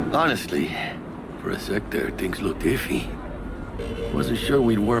Honestly, for a sec there, things looked iffy. Wasn't sure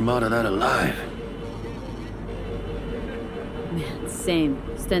we'd worm out of that alive. Man, same.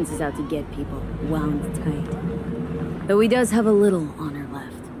 Stents is out to get people, wound tight. Though he does have a little honor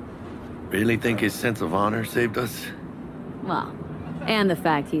left. Really think his sense of honor saved us? Well, and the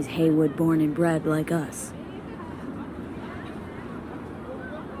fact he's Haywood born and bred like us.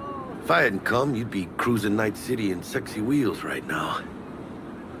 If I hadn't come, you'd be cruising Night City in sexy wheels right now.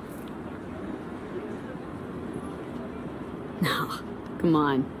 No, come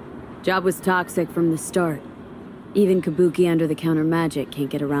on. Job was toxic from the start. Even Kabuki under-the-counter magic can't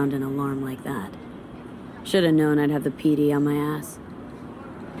get around an alarm like that. Should've known I'd have the PD on my ass.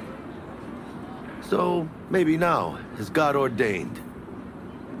 So, maybe now, as God ordained.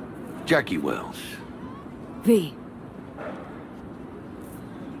 Jackie Wells. V.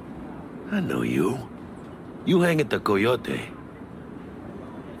 I know you. You hang at the Coyote.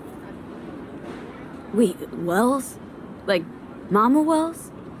 Wait, Wells? Like, Mama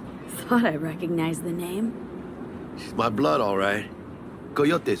Wells? Thought I recognized the name. She's my blood, all right.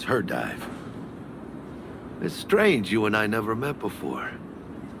 Coyote's her dive. It's strange you and I never met before.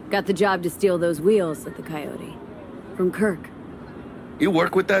 Got the job to steal those wheels at the Coyote. From Kirk. You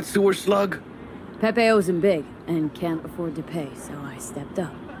work with that sewer slug? Pepe owes him big, and can't afford to pay, so I stepped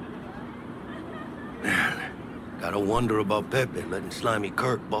up. Man, gotta wonder about Pepe letting slimy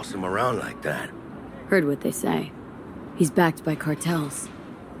Kirk boss him around like that. Heard what they say. He's backed by cartels.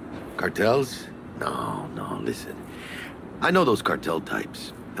 Cartels? No, listen. I know those cartel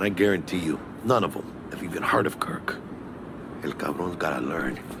types, and I guarantee you, none of them have even heard of Kirk. El cabron's gotta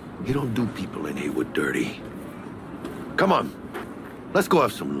learn. He don't do people in Haywood dirty. Come on, let's go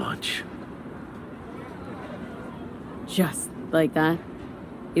have some lunch. Just like that?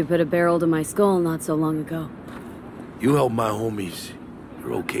 You put a barrel to my skull not so long ago. You help my homies,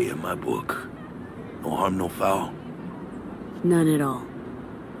 you're okay in my book. No harm, no foul. None at all.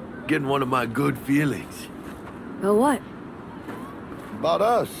 Getting one of my good feelings. About what? About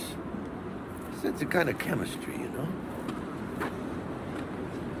us. Sense a kind of chemistry, you know?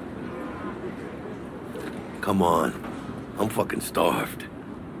 Come on. I'm fucking starved.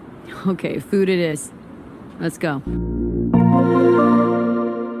 Okay, food it is. Let's go.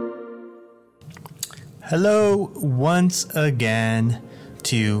 Hello once again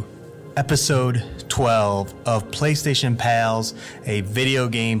to episode 12 of PlayStation Pals, a video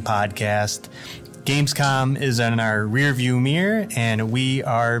game podcast. Gamescom is in our rearview mirror, and we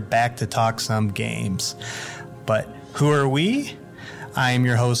are back to talk some games. But who are we? I am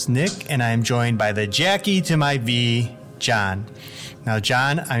your host, Nick, and I am joined by the Jackie to my V, John. Now,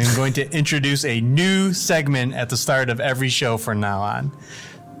 John, I'm going to introduce a new segment at the start of every show from now on.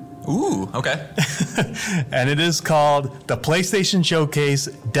 Ooh, okay. And it is called the PlayStation Showcase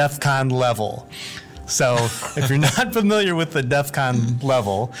DEF CON level. So if you're not familiar with the DEF CON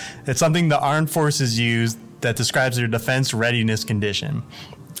level, it's something the armed forces use that describes their defense readiness condition.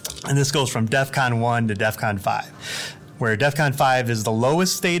 And this goes from DEF CON 1 to DEF CON 5, where DEF CON 5 is the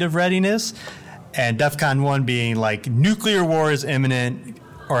lowest state of readiness, and DEF CON 1 being like nuclear war is imminent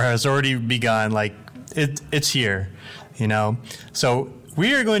or has already begun, like it's here, you know? So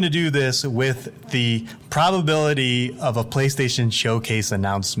we are going to do this with the probability of a PlayStation Showcase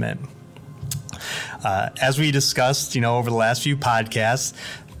announcement. As we discussed, you know, over the last few podcasts,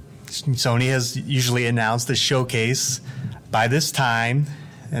 Sony has usually announced the showcase by this time,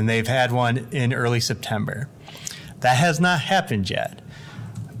 and they've had one in early September. That has not happened yet,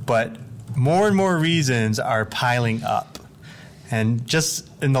 but more and more reasons are piling up. And just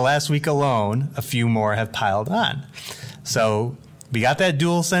in the last week alone, a few more have piled on. So we got that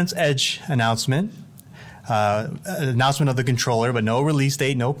DualSense Edge announcement of the controller, but no release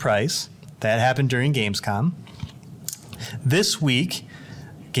date, no price. That happened during Gamescom. This week,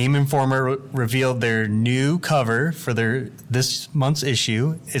 Game Informer revealed their new cover for this month's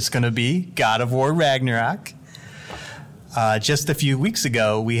issue. It's going to be God of War Ragnarok. Just a few weeks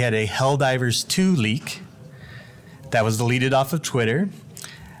ago, we had a Helldivers 2 leak that was deleted off of Twitter.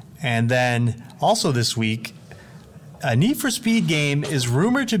 And then also this week, a Need for Speed game is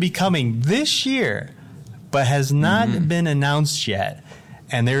rumored to be coming this year, but has not been announced yet.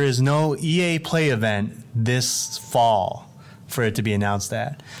 And there is no EA Play event this fall for it to be announced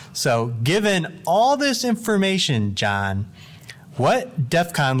at. So given all this information, John, what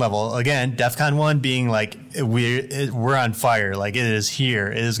DEF CON level, again, DEF CON 1 being like we're on fire, like it is here.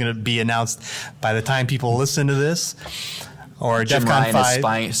 It is going to be announced by the time people listen to this. Or Jim DEFCON Ryan 5.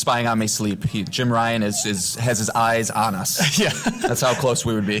 is spying on my sleep. Jim Ryan has his eyes on us. Yeah. That's how close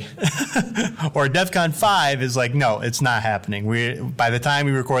we would be. Or DEFCON 5 is like, no, it's not happening. By the time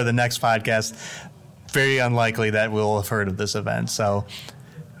we record the next podcast, very unlikely that we'll have heard of this event. So,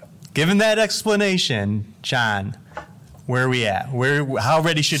 given that explanation, John, where are we at? How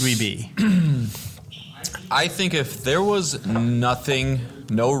ready should we be? I think if there was nothing,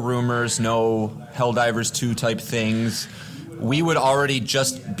 no rumors, no Helldivers 2 type things, we would already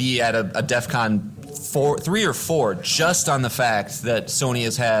just be at a DEFCON 3 or 4 just on the fact that Sony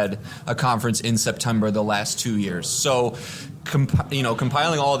has had a conference in September the last 2 years. So,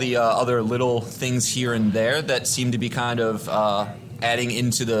 compiling all the other little things here and there that seem to be kind of adding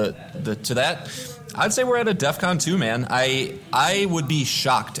into to that, I'd say we're at a DEFCON 2, man. I would be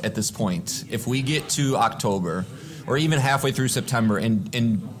shocked at this point if we get to October or even halfway through September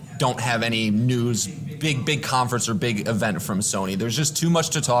and don't have any news, big conference or big event from Sony. There's just too much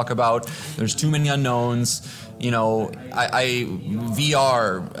to talk about. There's too many unknowns. VR,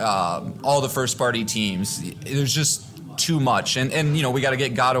 all the first party teams. There's just too much, and we got to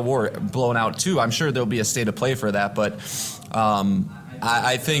get God of War blown out too. I'm sure there'll be a state of play for that, but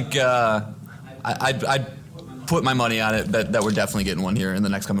I think I'd put my money on it that we're definitely getting one here in the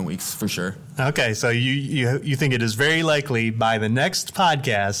next coming weeks for sure. Okay, so you think it is very likely by the next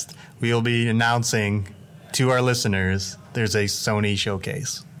podcast we will be announcing to our listeners there's a Sony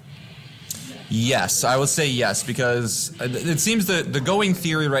showcase? Yes, I would say yes, because it seems that the going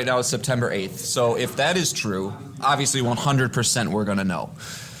theory right now is September 8th. So if that is true, obviously 100% we're going to know.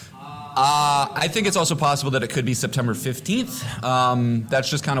 I think it's also possible that it could be September 15th. That's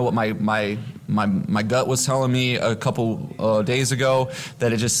just kind of what my gut was telling me a couple days ago,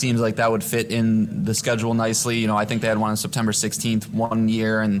 that it just seems like that would fit in the schedule nicely. I think they had one on September 16th one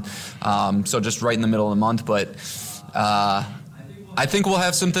year, and so just right in the middle of the month. But I think we'll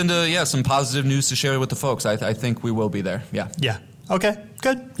have some positive news to share with the folks. I think we will be there. Yeah. Yeah. Okay,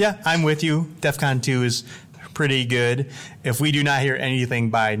 good. Yeah, I'm with you. DEFCON 2 is pretty good. If we do not hear anything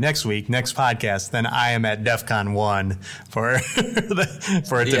by next podcast, then I am at DEFCON 1 for it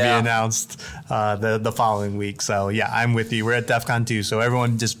to be announced the following week. So yeah, I'm with you. We're at DEFCON 2, so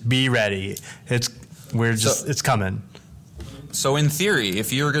everyone just be ready. It's coming. So in theory,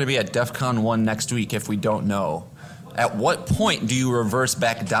 if you're going to be at DEFCON 1 next week, if we don't know, at what point do you reverse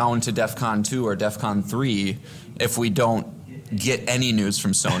back down to DEFCON 2 or DEFCON 3 if we don't get any news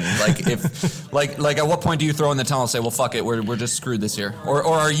from Sony? Like at what point do you throw in the towel and say, well, fuck it, we're just screwed this year? Or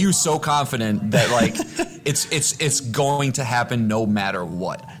are you so confident that it's going to happen no matter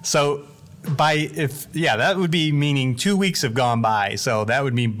what? So that would be meaning 2 weeks have gone by. So that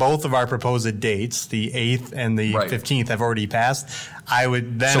would mean both of our proposed dates, the 8th and the 15th, have already passed. I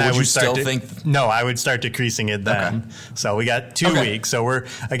would start decreasing it then. Okay. So we got 2 weeks. So we're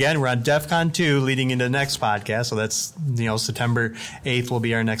on DEFCON 2 leading into the next podcast. So that's, September 8th will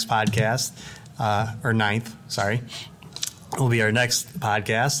be our next podcast, or 9th, sorry, will be our next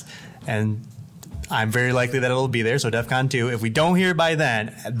podcast. And I'm very likely that it'll be there, so DEFCON 2. If we don't hear by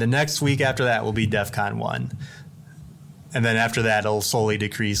then, the next week after that will be DEFCON 1. And then after that, it'll slowly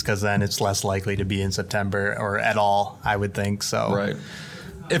decrease because then it's less likely to be in September or at all, I would think. So. Right.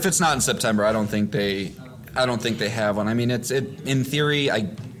 If it's not in September, I don't think they have one. I mean, in theory,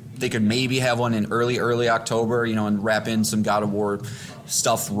 they could maybe have one in early October, and wrap in some God of War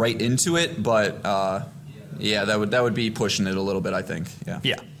stuff right into it. But that would be pushing it a little bit, I think. Yeah.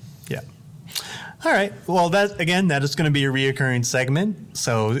 Yeah. All right. Well, that is going to be a reoccurring segment.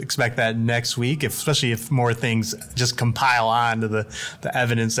 So expect that next week, especially if more things just compile on to the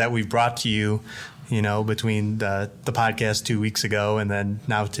evidence that we've brought to you, between the podcast 2 weeks ago and then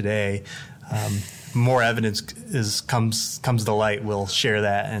now today. More evidence comes to light. We'll share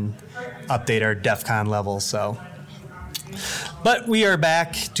that and update our DEFCON levels. So, but we are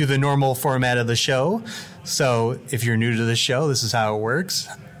back to the normal format of the show. So if you're new to the show, this is how it works.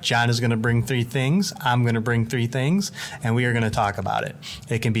 John is going to bring 3 things. I'm going to bring 3 things, and we are going to talk about it.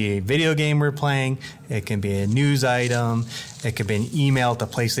 It can be a video game we're playing. It can be a news item. It can be an email to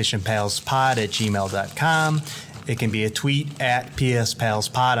PlayStationPalsPod@gmail.com. It can be a tweet at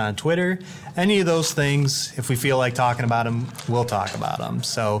PSPalsPod on Twitter. Any of those things, if we feel like talking about them, we'll talk about them.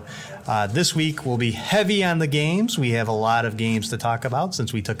 So this week we'll be heavy on the games. We have a lot of games to talk about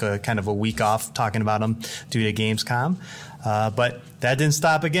since we took a kind of a week off talking about them due to Gamescom. But that didn't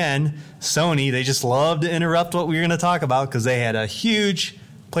stop again. Sony, they just love to interrupt what we were going to talk about because they had a huge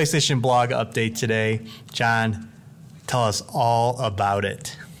PlayStation blog update today. John, tell us all about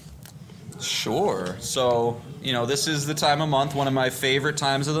it. Sure. So, this is the time of month, one of my favorite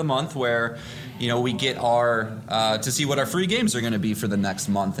times of the month where, we get our to see what our free games are going to be for the next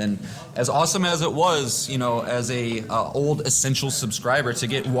month. And as awesome as it was, as a old Essential subscriber to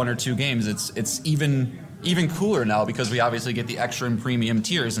get 1 or 2 games, it's even cooler now because we obviously get the extra and premium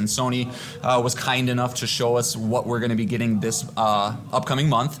tiers, and Sony was kind enough to show us what we're going to be getting this upcoming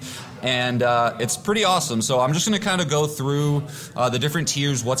month, and it's pretty awesome. So I'm just going to kind of go through the different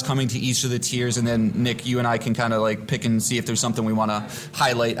tiers, what's coming to each of the tiers, and then Nick, you and I can kind of like pick and see if there's something we want to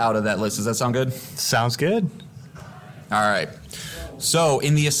highlight out of that list. Does that sound good? Sounds good. All right. So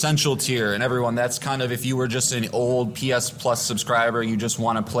in the Essential tier, and everyone, that's kind of if you were just an old PS Plus subscriber, you just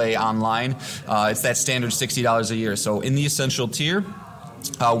want to play online, it's that standard $60 a year. So in the Essential tier,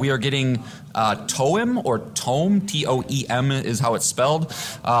 we are getting Toem, or Tome, T-O-E-M is how it's spelled,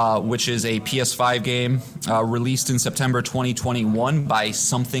 which is a PS5 game released in September 2021 by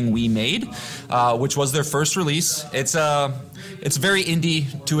Something We Made, which was their first release. It's very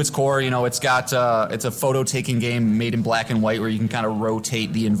indie to its core. It's got it's a photo taking game made in black and white where you can kind of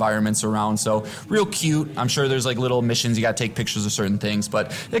rotate the environments around. So real cute. I'm sure there's like little missions you got to take pictures of certain things,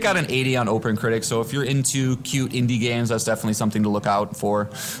 but it got an 80 on OpenCritic. So if you're into cute indie games, that's definitely something to look out for.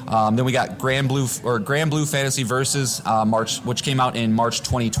 Then we got Grand Blue Fantasy Versus March, which came out in March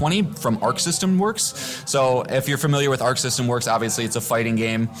 2020 from Arc System Works. So if you're familiar with Arc System Works, obviously it's a fighting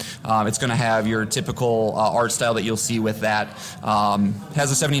game. It's going to have your typical art style that you'll see with that.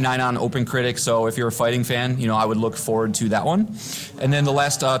 Has a 79 on OpenCritic, so if you're a fighting fan, I would look forward to that one. And then the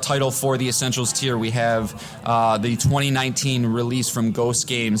last title for the Essentials tier, we have the 2019 release from Ghost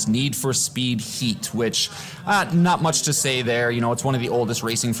Games, Need for Speed Heat, which not much to say there. It's one of the oldest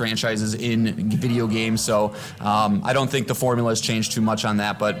racing franchises in video games, so I don't think the formula has changed too much on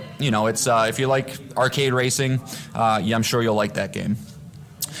that. But it's if you like arcade racing, I'm sure you'll like that game.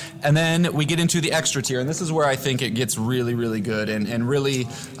 And then we get into the extra tier, and this is where I think it gets really, really good and really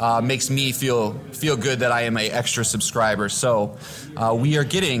makes me feel good that I am an extra subscriber. So we are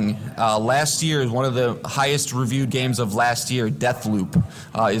getting last year, one of the highest reviewed games of last year, Deathloop,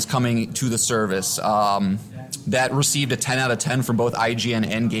 is coming to the service. That received a 10 out of 10 from both IGN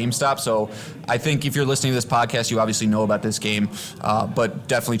and GameStop. So I think if you're listening to this podcast, you obviously know about this game, but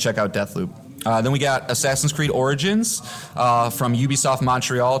definitely check out Deathloop. Then we got Assassin's Creed Origins from Ubisoft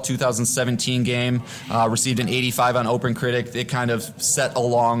Montreal, 2017 game. Received an 85 on OpenCritic. It kind of set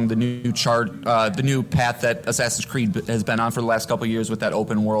along the new the new path that Assassin's Creed has been on for the last couple of years with that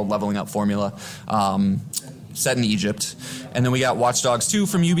open world leveling up formula. Set in Egypt. And then we got Watch Dogs 2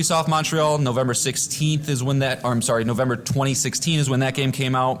 from Ubisoft Montreal. November 16th is when that, or I'm sorry, November 2016 is when that game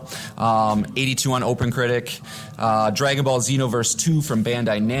came out. 82 on OpenCritic. Dragon Ball Xenoverse 2 from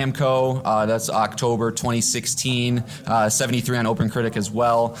Bandai Namco. That's October 2016. 73 on OpenCritic as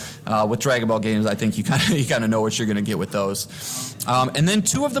well. With Dragon Ball games, I think you kind of know what you're going to get with those. And then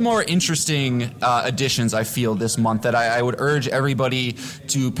two of the more interesting additions I feel this month that I would urge everybody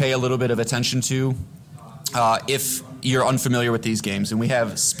to pay a little bit of attention to. If you're unfamiliar with these games. And we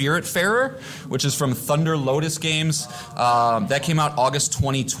have Spiritfarer, which is from Thunder Lotus Games. That came out August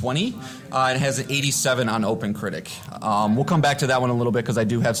 2020. It has an 87 on OpenCritic. We'll come back to that one a little bit because I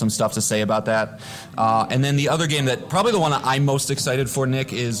do have some stuff to say about that. And then the other game that probably the one that I'm most excited for,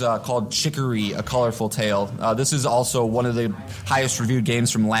 Nick, is called Chicory, A Colorful Tale. This is also one of the highest reviewed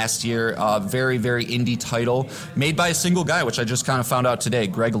games from last year. Very, very indie title made by a single guy, which I just kind of found out today,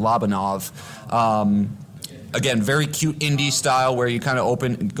 Greg Lobanov. Again, very cute indie style where you kind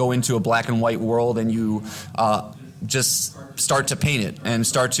of go into a black and white world and you just start to paint it and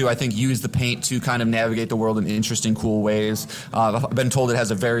start to, I think, use the paint to kind of navigate the world in interesting, cool ways. I've been told it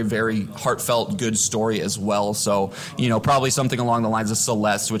has a very, very heartfelt, good story as well. So, probably something along the lines of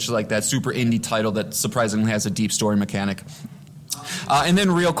Celeste, which is like that super indie title that surprisingly has a deep story mechanic. And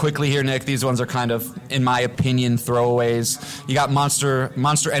then real quickly here, Nick, these ones are kind of, in my opinion, throwaways. You got Monster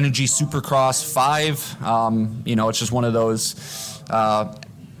Energy Supercross 5. It's just one of those,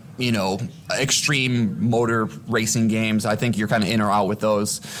 extreme motor racing games. I think you're kind of in or out with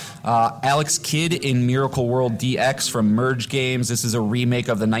those. Alex Kidd in Miracle World DX from Merge Games. This is a remake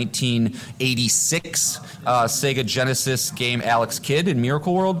of the 1986 Sega Genesis game Alex Kidd in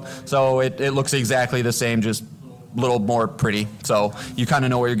Miracle World. So it looks exactly the same, just little more pretty, so you kind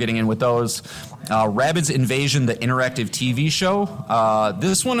of know where you're getting in with those. Rabbids Invasion, the interactive TV show.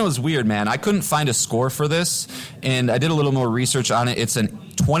 This one was weird, man. I couldn't find a score for this, and I did a little more research on it. It's a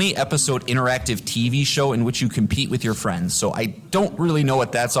 20-episode interactive TV show in which you compete with your friends. So I don't really know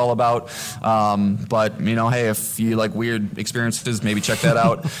what that's all about, but hey, if you like weird experiences, maybe check that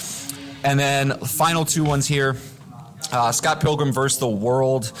out. And then final two ones here. Scott Pilgrim vs. the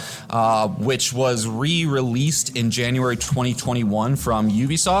World, which was re-released in January 2021 from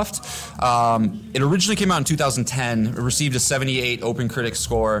Ubisoft. It originally came out in 2010. It received a 78 OpenCritic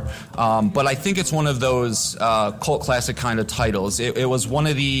score, but I think it's one of those cult classic kind of titles. It was one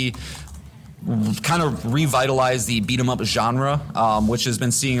of the kind of revitalized the beat 'em up genre, which has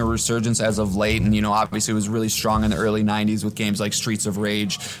been seeing a resurgence as of late. And, obviously it was really strong in the early 90s with games like Streets of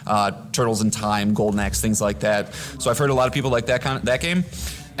Rage, Turtles in Time, Golden Axe, things like that. So I've heard a lot of people like that game.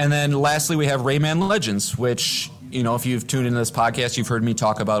 And then lastly, we have Rayman Legends, which, if you've tuned into this podcast, you've heard me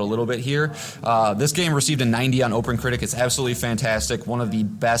talk about a little bit here. This game received a 90 on OpenCritic. It's absolutely fantastic. One of the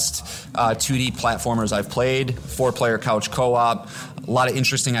best 2D platformers I've played. 4-player couch co-op. A lot of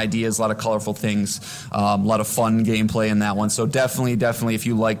interesting ideas, a lot of colorful things, a lot of fun gameplay in that one. So definitely, if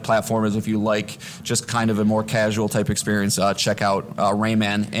you like platformers, if you like just kind of a more casual type experience, check out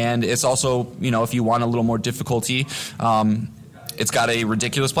Rayman. And it's also, if you want a little more difficulty, it's got a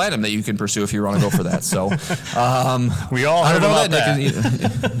ridiculous platinum that you can pursue if you want to go for that. So we all heard about that.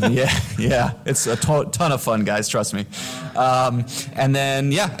 Yeah, it's a ton of fun, guys. Trust me. And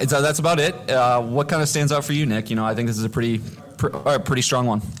then that's about it. What kind of stands out for you, Nick? I think this is a pretty strong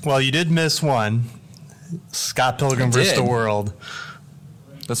one. Well, you did miss one. Scott Pilgrim vs. the World.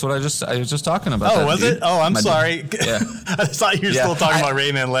 That's what I was just talking about. Oh, was it? Oh, I'm sorry. Yeah. I thought you were still talking about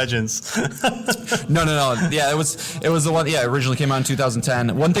Rayman Legends. No. Yeah, it was the one. Yeah, it originally came out in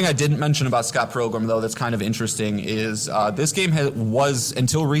 2010. One thing I didn't mention about Scott Pilgrim, though, that's kind of interesting is this game was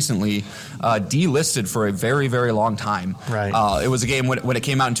until recently delisted for a very, very long time. Right. It was a game when it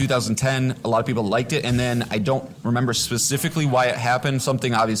came out in 2010. A lot of people liked it, and then I don't remember specifically why it happened.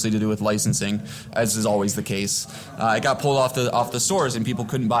 Something obviously to do with licensing, as is always the case. It got pulled off the stores, and people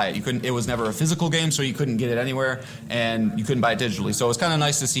couldn't buy it. It was never a physical game, so you couldn't get it anywhere, and you couldn't buy it digitally. So it was kind of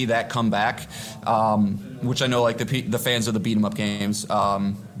nice to see that come back, which I know like the fans of the beat 'em up games,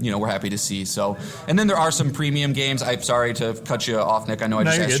 we're happy to see. So, and then there are some premium games. I'm sorry to cut you off, Nick. I know I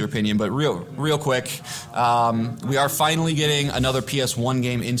just asked your opinion, but real quick, we are finally getting another PS1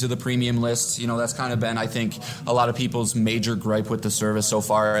 game into the premium list. That's kind of been, I think, a lot of people's major gripe with the service so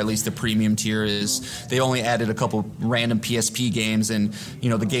far. Or at least the premium tier is they only added a couple random PSP games, and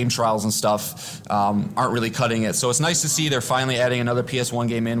the game trials and stuff aren't really cutting it. So it's nice to see they're finally adding another PS1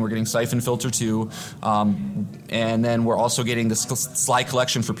 game in. We're getting Siphon Filter 2, and then we're also getting the Sly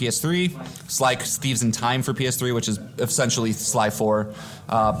Collection for PS3, Sly Thieves in Time for PS3, which is essentially Sly 4,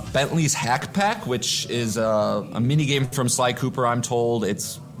 Bentley's Hack Pack, which is a mini game from Sly Cooper, I'm told.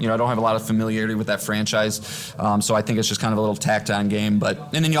 It's I don't have a lot of familiarity with that franchise, so I think it's just kind of a little tacked-on game.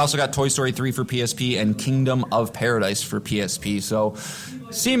 And then you also got Toy Story 3 for PSP and Kingdom of Paradise for PSP. So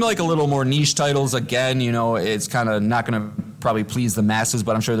seem like a little more niche titles. Again, it's kind of not going to probably please the masses,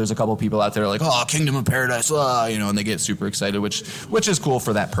 but I'm sure there's a couple people out there like, oh, Kingdom of Paradise, and they get super excited, which is cool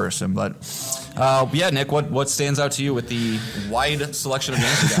for that person. But Nick, what stands out to you with the wide selection of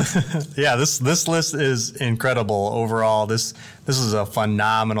games you got? Yeah, this list is incredible overall. This is a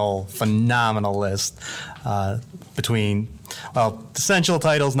phenomenal list between essential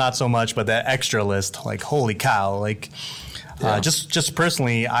titles, not so much, but that extra list, like holy cow, like. Yeah. Just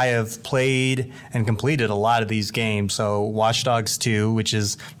personally, I have played and completed a lot of these games. So Watch Dogs 2, which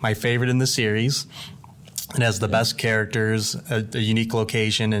is my favorite in the series. It has the best characters, a unique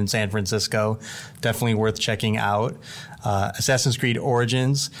location in San Francisco. Definitely worth checking out. Assassin's Creed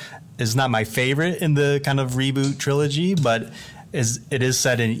Origins is not my favorite in the kind of reboot trilogy, but it is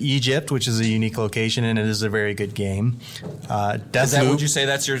set in Egypt, which is a unique location, and it is a very good game. Would you say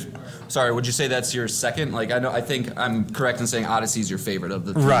that's your second? Like, I think I'm correct in saying Odyssey is your favorite of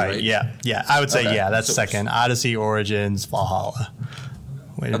the three, right? Yeah. I would say, that's second. Odyssey, Origins, Valhalla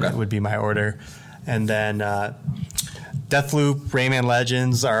would be my order. And then Deathloop, Rayman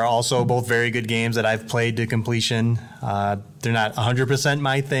Legends are also both very good games that I've played to completion. They're not 100%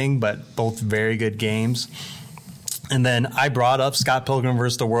 my thing, but both very good games. And then I brought up Scott Pilgrim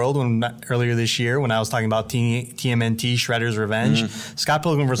vs. the World earlier this year when I was talking about TMNT Shredder's Revenge. Scott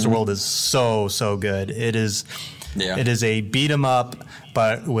Pilgrim vs. the World is so good. It is a beat 'em up,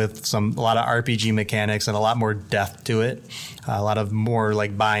 but with a lot of RPG mechanics and a lot more depth to it. A lot of more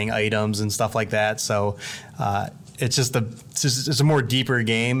like buying items and stuff like that. So it's a more deeper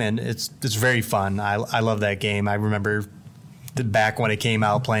game, and it's very fun. I love that game. I remember back when it came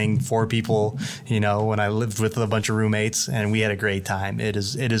out, playing 4 people, when I lived with a bunch of roommates, and we had a great time. It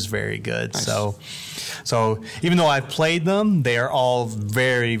is very good. Nice. So even though I've played them, they are all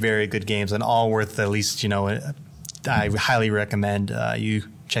very, very good games and all worth at least, I highly recommend you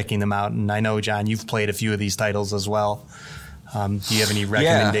checking them out. And I know, John, you've played a few of these titles as well. Do you have any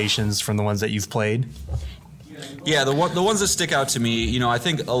recommendations from the ones that you've played? Yeah, the ones that stick out to me, you know, I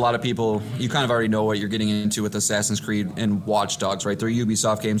think a lot of people, you kind of already know what you're getting into with Assassin's Creed and Watch Dogs, right? They're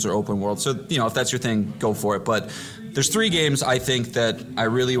Ubisoft games, they're open world. So, you know, if that's your thing, go for it. But there's 3 games I think that I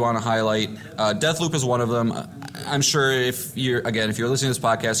really want to highlight. Deathloop is one of them. I'm sure if you're listening to this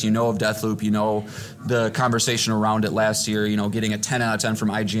podcast, you know of Deathloop, you know the conversation around it last year, you know, getting a 10 out of 10 from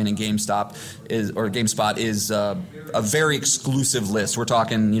IGN and GameSpot is a very exclusive list. We're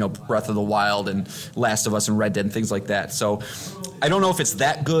talking, you know, Breath of the Wild and Last of Us and Red Dead and things like that. So I don't know if it's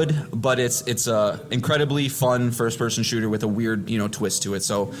that good, but it's a incredibly fun first-person shooter with a weird, you know, twist to it.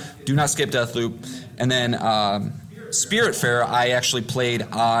 So do not skip Deathloop. And then Spiritfarer I actually played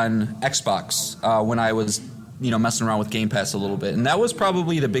on Xbox when I was, you know, messing around with Game Pass a little bit, and that was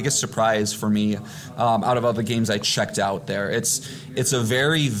probably the biggest surprise for me out of all the games I checked out there. It's a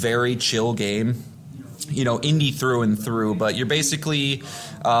very, very chill game, you know, indie through and through, but you're basically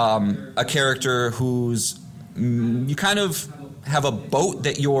a character who's you kind of have a boat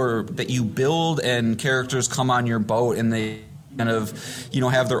that you build, and characters come on your boat and they kind of, you know,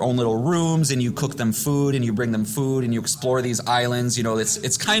 have their own little rooms, and you cook them food and you bring them food and you explore these islands. You know,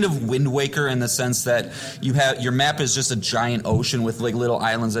 it's kind of Wind Waker in the sense that your map is just a giant ocean with like little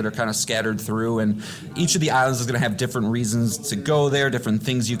islands that are kind of scattered through, and each of the islands is going to have different reasons to go there, different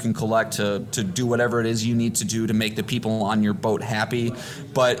things you can collect to do whatever it is you need to do to make the people on your boat happy.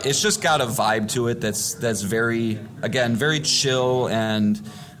 But it's just got a vibe to it that's very, again, very chill and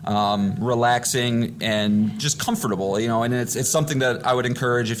relaxing and just comfortable, you know, and it's something that I would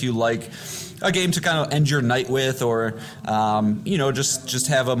encourage if you like a game to kind of end your night with, or you know, just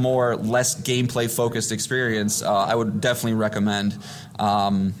have a less gameplay focused experience. I would definitely recommend.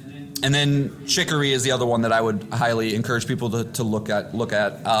 And then Chicory is the other one that I would highly encourage people to look at.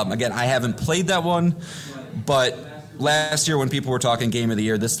 Again, I haven't played that one, but last year when people were talking Game of the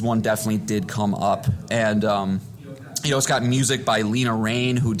Year, this one definitely did come up. And you know, it's got music by Lena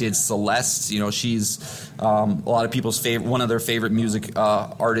Raine, who did Celeste. You know, she's a lot of people's one of their favorite music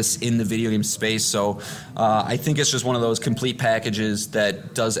artists in the video game space. So I think it's just one of those complete packages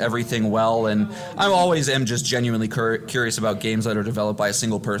that does everything well. And I always am just genuinely curious about games that are developed by a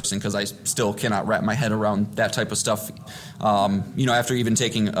single person, because I still cannot wrap my head around that type of stuff. You know, after even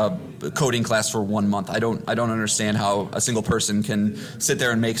taking a coding class for 1 month, I don't understand how a single person can sit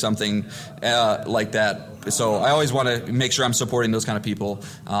there and make something like that. So I always want to make sure I'm supporting those kind of people,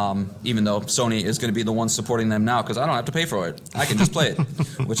 even though Sony is going to be the one supporting them now, because I don't have to pay for it. I can just play it,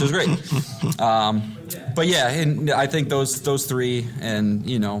 which is great. But yeah, and I think those 3, and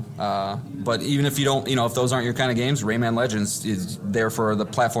you know, but even if you don't, you know, if those aren't your kind of games, Rayman Legends is there for the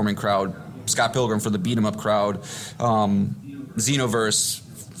platforming crowd, Scott Pilgrim for the beat 'em up crowd, Xenoverse,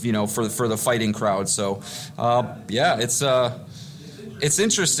 you know, for the fighting crowd. So yeah, it's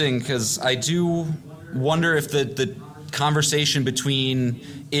interesting, because I do wonder if the conversation between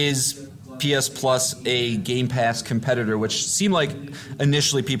is PS Plus a Game Pass competitor, which seemed like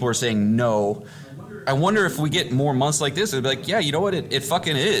initially people were saying no. I wonder if we get more months like this, it'd be like, yeah, you know what, it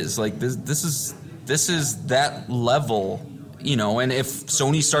fucking is. Like this is that level, you know. And if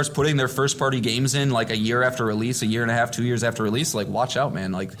Sony starts putting their first party games in like a year after release, a year and a half, 2 years after release, like watch out,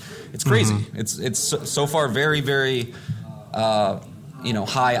 man. Like it's crazy. Mm-hmm. It's so far very, very you know,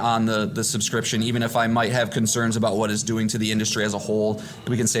 high on the subscription, even if I might have concerns about what it's doing to the industry as a whole.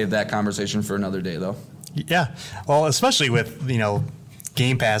 We can save that conversation for another day, though. Yeah. Well, especially with, you know,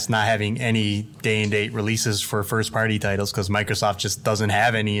 Game Pass not having any day and date releases for first party titles, because Microsoft just doesn't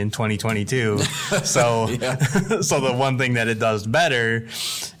have any in 2022. So, so the one thing that it does better,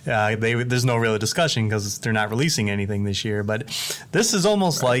 there's no real discussion because they're not releasing anything this year. But this is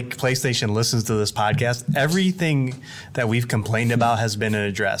almost like PlayStation listens to this podcast. Everything that we've complained about has been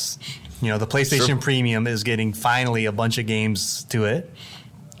addressed. You know, the PlayStation Premium is getting finally a bunch of games to it.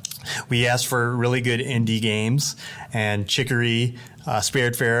 We asked for really good indie games, and Chicory,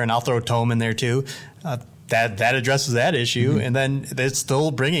 Spiritfarer, and I'll throw Tome in there too. That addresses that issue, and then it's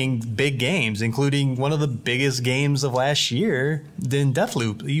still bringing big games, including one of the biggest games of last year, in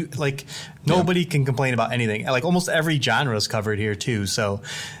Deathloop. Nobody can complain about anything. Like almost every genre is covered here too. So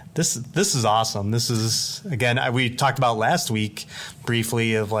this is awesome. This is, again, we talked about last week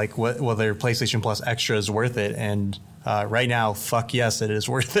briefly of like whether PlayStation Plus Extra is worth it, and right now, fuck yes, it is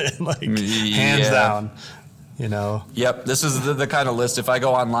worth it. Hands down. You know. Yep, this is the kind of list. If I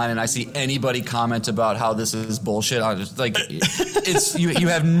go online and I see anybody comment about how this is bullshit, I'm just like, it's you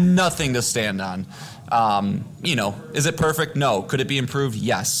have nothing to stand on. You know, is it perfect? No. Could it be improved?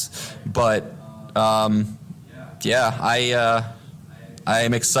 Yes. But yeah, I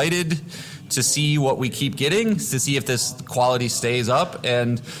am excited to see what we keep getting, to see if this quality stays up.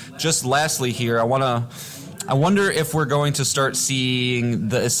 And just lastly here, I want to I wonder if we're going to start seeing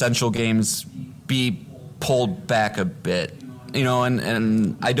the essential games be pulled back a bit.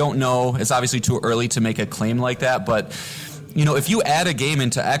 And I don't know. It's obviously too early to make a claim like that, but if you add a game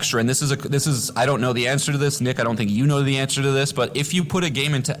into Extra, and this is I don't know the answer to this, Nick. I don't think you know the answer to this, but if you put a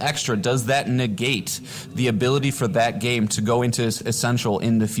game into Extra, does that negate the ability for that game to go into Essential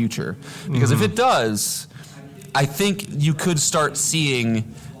in the future? Because if it does, I think you could start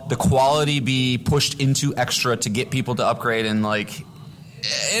seeing the quality be pushed into Extra to get people to upgrade, and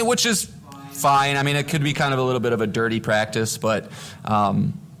which is fine. I mean, it could be kind of a little bit of a dirty practice, but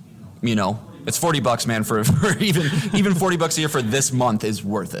it's $40, man. For even $40 a year for this month is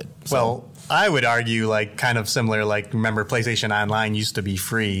worth it. So. Well, I would argue kind of similar. Remember, PlayStation Online used to be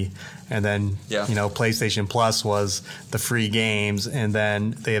free, and then PlayStation Plus was the free games, and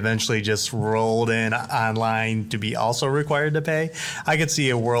then they eventually just rolled in online to be also required to pay. I could see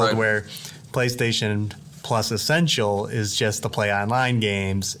a world where PlayStation Plus Essential is just to play online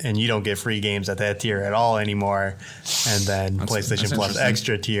games, and you don't get free games at that tier at all anymore. And then PlayStation Plus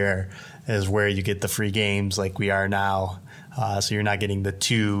Extra tier is where you get the free games like we are now. So you're not getting the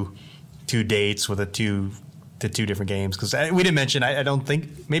two dates with the two different games. Because we didn't mention, I don't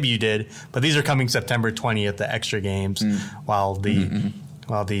think, maybe you did, but these are coming September 20th, the extra games, while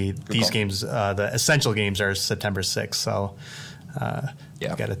these games, the essential games, are September 6th. So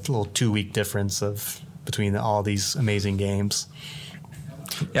got a little 2-week difference between all these amazing games.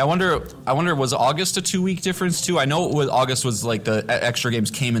 Yeah, I wonder, was August a 2-week difference too? I know August was the extra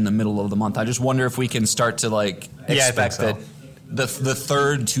games came in the middle of the month. I just wonder if we can start to expect that the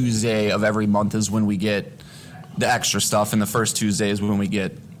third Tuesday of every month is when we get the extra stuff, and the first Tuesday is when we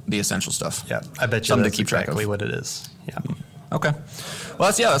get the essential stuff. Yeah, I bet you something that's to keep track exactly of. what it is. Yeah. Okay.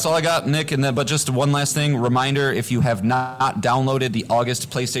 Well, that's all I got, Nick. But just one last thing, reminder: if you have not downloaded the August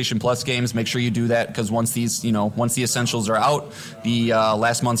PlayStation Plus games, make sure you do that, because once the essentials are out, the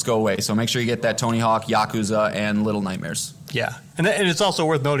last months go away. So make sure you get that Tony Hawk, Yakuza, and Little Nightmares. Yeah, and it's also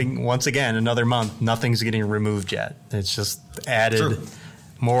worth noting, once again, another month, nothing's getting removed yet. It's just added. True.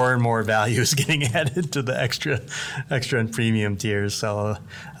 More and more value is getting added to the extra and premium tiers. So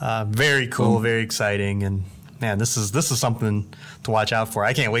very cool, very exciting, and man, this is something to watch out for.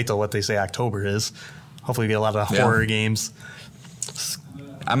 I can't wait till what they say October is. Hopefully, we get a lot of horror games.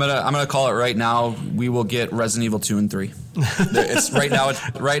 I'm gonna call it right now. We will get Resident Evil 2 and 3. It's right now.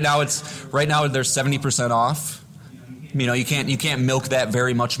 Right now they're 70% off. You can't milk that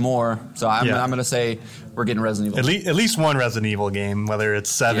very much more. So I'm gonna say we're getting Resident Evil. At least one Resident Evil game, whether it's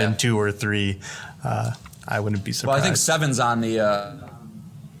 7, 2, or 3. I wouldn't be surprised. Well, I think 7's on the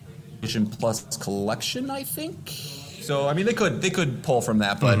PlayStation Plus collection, I think. So I mean, they could pull from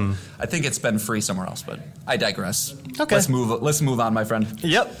that, but I think it's been free somewhere else. But I digress. Okay, let's move on, my friend.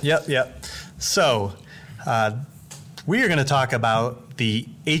 Yep. So we are going to talk about the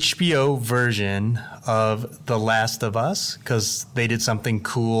HBO version of The Last of Us, because they did something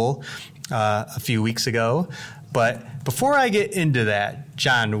cool a few weeks ago. But before I get into that,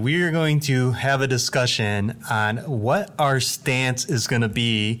 John, we are going to have a discussion on what our stance is going to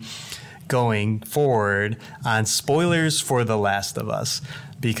be going forward on spoilers for The Last of Us.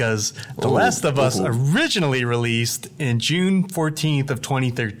 Because The Last of Us originally released in June 14th of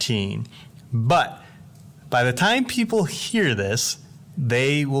 2013. But by the time people hear this,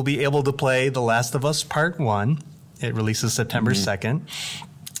 they will be able to play The Last of Us Part 1. It releases September 2nd.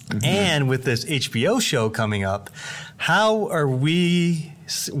 And with this HBO show coming up,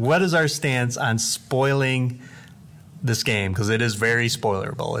 what is our stance on spoiling this game? Because it is very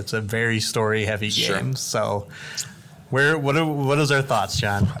spoilerable. It's a very story-heavy game. So what is our thoughts,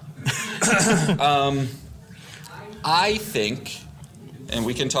 John? I think, and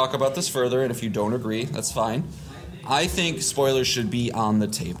we can talk about this further, and if you don't agree, that's fine. I think spoilers should be on the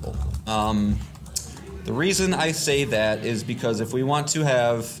table. The reason I say that is because if we want to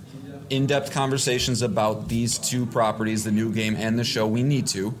have in-depth conversations about these two properties, the new game and the show, we need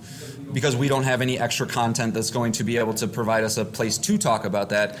to, because we don't have any extra content that's going to be able to provide us a place to talk about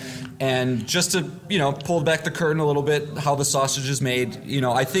that. And just to, pull back the curtain a little bit, how the sausage is made,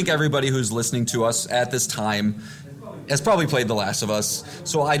 I think everybody who's listening to us at this time has probably played The Last of Us.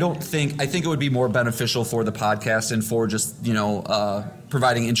 So I think it would be more beneficial for the podcast and for just,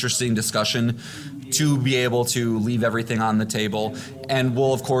 providing interesting discussion to be able to leave everything on the table. And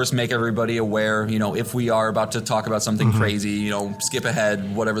we'll, of course, make everybody aware, if we are about to talk about something crazy, skip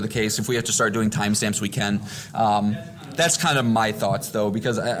ahead, whatever the case. If we have to start doing timestamps, we can. That's kind of my thoughts, though,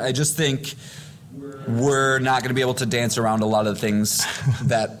 because I just think we're not going to be able to dance around a lot of the things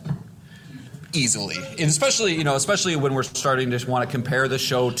that easily, and especially when we're starting to want to compare the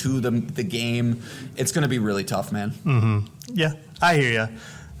show to the game, it's going to be really tough, man. Mm-hmm. Yeah, I hear you.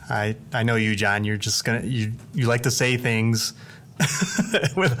 I know you, John. You're just gonna you like to say things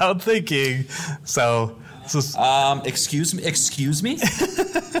without thinking. So excuse me.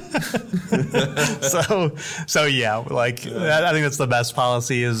 So yeah, like I think that's the best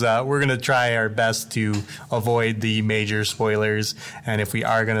policy is we're gonna try our best to avoid the major spoilers, and if we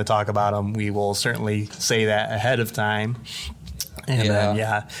are gonna talk about them, we will certainly say that ahead of time. And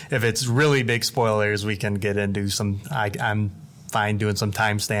then if it's really big spoilers, we can get into some. I'm fine doing some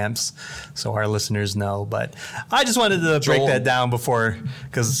timestamps so our listeners know. But I just wanted to break that down before,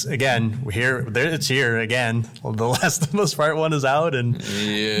 because again, it's here again. Well, The Last of Us Part 1 is out, and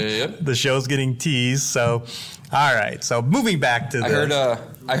the show's getting teased. So, all right. So moving back to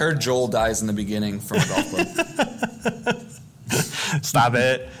I heard Joel dies in the beginning from a golf club. Stop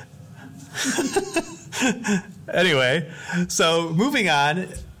it. Anyway, so moving on,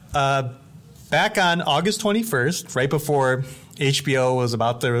 back on August 21st, right before HBO was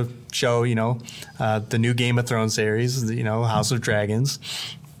about to show, the new Game of Thrones series, House of Dragons,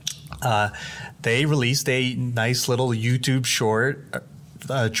 they released a nice little YouTube short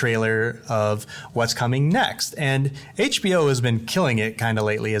trailer of what's coming next. And HBO has been killing it kind of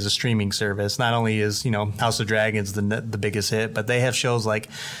lately as a streaming service. Not only is, House of Dragons the biggest hit, but they have shows like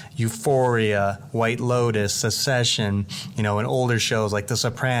Euphoria, White Lotus, Succession, and older shows like The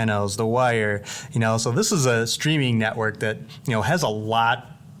Sopranos, The Wire, so this is a streaming network that, has a lot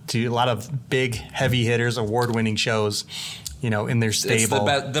of big heavy hitters, award-winning shows, in their stable.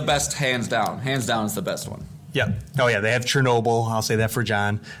 It's the best, hands down. Hands down is the best one. Yeah. Oh, yeah. They have Chernobyl. I'll say that for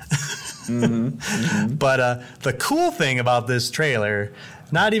John. Mm-hmm. Mm-hmm. But the cool thing about this trailer,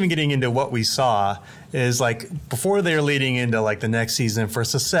 not even getting into what we saw, is like before they're leading into like the next season for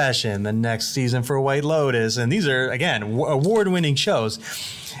Succession, the next season for White Lotus, and these are again award-winning shows,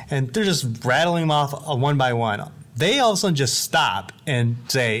 and they're just rattling them off one by one. They all of a sudden just stop and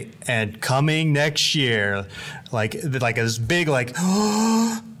say, "And coming next year," like this big like.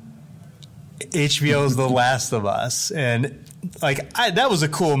 HBO's The Last of Us, and that was a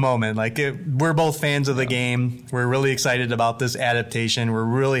cool moment. We're both fans of the game. We're really excited about this adaptation. We're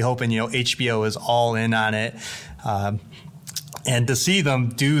really hoping HBO is all in on it, and to see them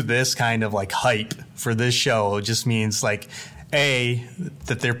do this kind of hype for this show just means A,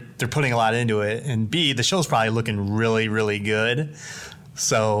 that they're putting a lot into it, and B, the show's probably looking really, really good.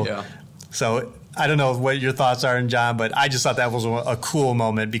 So I don't know what your thoughts are, John, but I just thought that was a cool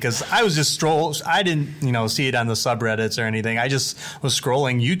moment because I was just I didn't, see it on the subreddits or anything. I just was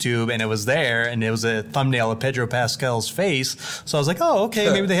scrolling YouTube and it was there, and it was a thumbnail of Pedro Pascal's face. So I was like, oh,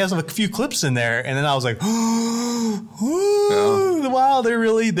 okay, maybe they have a few clips in there. And then I was like, wow, they're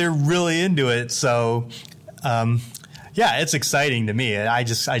really into it. So, yeah, it's exciting to me. I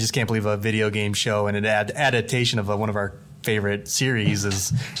just can't believe a video game show and an adaptation of one of our favorite series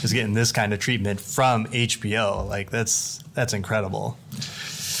is getting this kind of treatment from HBO. That's incredible.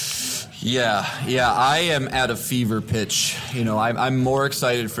 Yeah, I am at a fever pitch. I'm more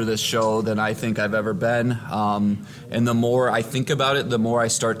excited for this show than I think I've ever been. And the more I think about it, the more I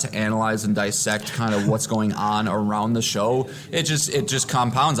start to analyze and dissect kind of what's going on around the show. It just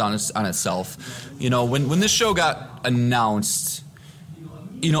compounds on itself. When this show got announced,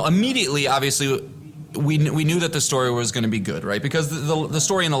 immediately, obviously, we knew that the story was going to be good, right? Because the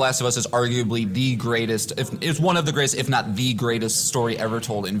story in The Last of Us is arguably the greatest, if one of the greatest, if not the greatest story ever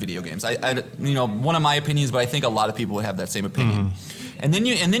told in video games. One of my opinions, but I think a lot of people would have that same opinion. Mm-hmm.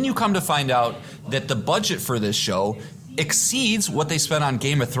 And then you come to find out that the budget for this show exceeds what they spent on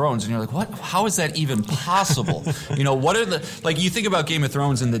Game of Thrones, and you're like, what? How is that even possible? What are you think about Game of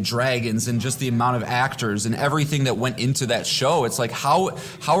Thrones and the dragons and just the amount of actors and everything that went into that show. It's like, how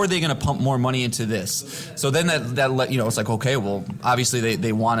are they going to pump more money into this? So then that it's like, okay, well, obviously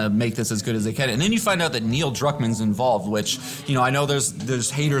they want to make this as good as they can. And then you find out that Neil Druckmann's involved, which, I know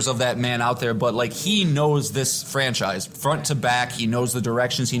there's haters of that man out there, but he knows this franchise front to back. He knows the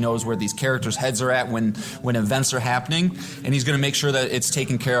directions. He knows where these characters' heads are at when events are happening. And he's going to make sure that it's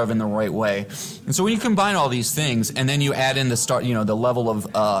taken care of in the right way. And so when you combine all these things, and then you add in the level of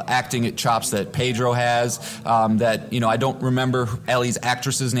acting chops that Pedro has, I don't remember Ellie's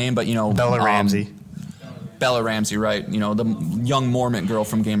actress's name, but Bella Ramsey. Bella Ramsey, right? The young Mormont girl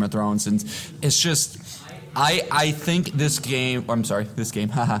from Game of Thrones, and it's just, I think this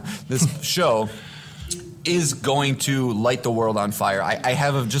show is going to light the world on fire. I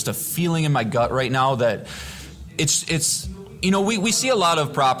have just a feeling in my gut right now that it's we see a lot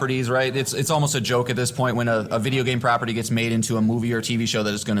of properties, right? It's almost a joke at this point when a video game property gets made into a movie or TV show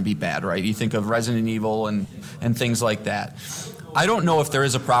that is going to be bad, right? You think of Resident Evil and things like that. I don't know if there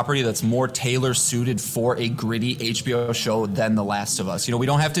is a property that's more tailor-suited for a gritty HBO show than The Last of Us. We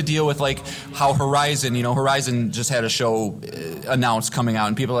don't have to deal with like how Horizon just had a show announced coming out,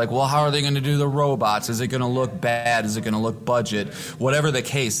 and people are like, well, how are they going to do the robots? Is it going to look bad? Is it going to look budget? Whatever the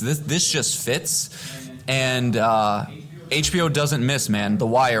case, this just fits, and HBO doesn't miss, man. The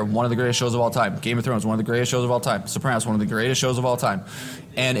Wire, one of the greatest shows of all time. Game of Thrones, one of the greatest shows of all time. Sopranos, one of the greatest shows of all time.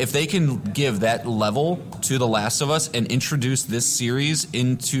 And if they can give that level to The Last of Us and introduce this series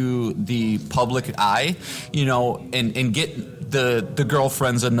into the public eye, and get the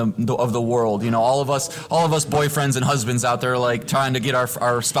girlfriends of the world, all of us boyfriends and husbands out there like trying to get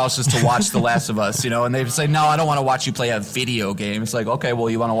our spouses to watch The Last of Us, and they say, no, I don't want to watch you play a video game. It's like, okay, well,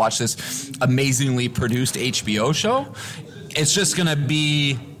 you want to watch this amazingly produced HBO show? It's just going to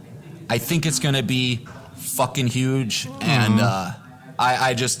be, I think it's going to be fucking huge. And,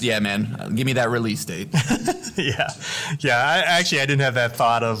 man, give me that release date. Yeah. I didn't have that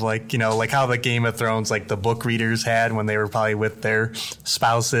thought of like how the Game of Thrones, like the book readers had when they were probably with their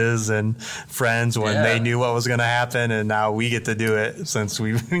spouses and friends when they knew what was going to happen. And now we get to do it since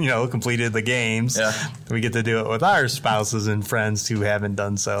we've, completed the games. Yeah. We get to do it with our spouses and friends who haven't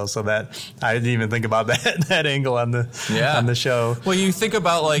done so. So that I didn't even think about that angle on the show. Well, you think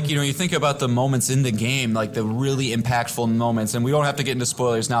about you think about the moments in the game, like the really impactful moments, and we don't have to get into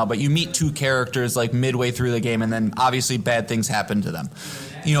spoilers now, but you meet two characters like midway through the game, and then obviously bad things happen to them.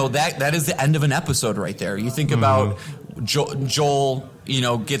 That is the end of an episode right there. You think about Joel,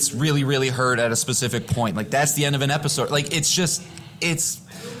 gets really, really hurt at a specific point. Like that's the end of an episode. Like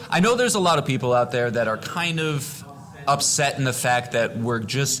I know there's a lot of people out there that are kind of upset in the fact that we're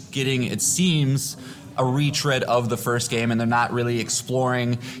just getting, it seems, a retread of the first game, and they're not really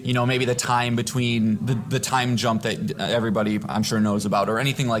exploring, maybe the time between the time jump that everybody I'm sure knows about or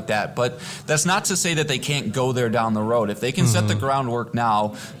anything like that. But that's not to say that they can't go there down the road. If they can set the groundwork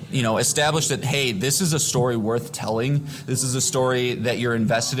now, establish that, hey, this is a story worth telling. This is a story that you're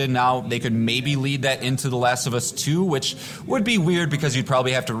invested in now. They could maybe lead that into The Last of Us 2, which would be weird because you'd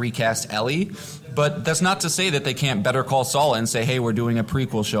probably have to recast Ellie. But that's not to say that they can't Better Call Saul and say, hey, we're doing a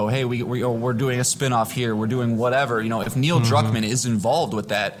prequel show. Hey, we're doing a spinoff here. We're doing whatever. If Neil Druckmann is involved with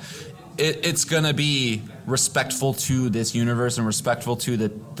that, it's going to be respectful to this universe and respectful to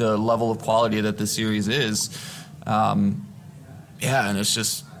the level of quality that the series is. And it's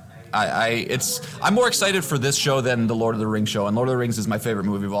just... I'm more excited for this show than the Lord of the Rings show, and Lord of the Rings is my favorite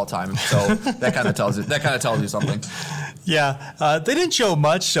movie of all time. So that kind of tells you something. Yeah, they didn't show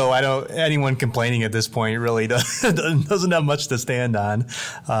much, so anyone complaining at this point really doesn't have much to stand on.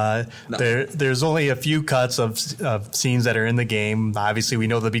 No. There's only a few cuts of scenes that are in the game. Obviously, we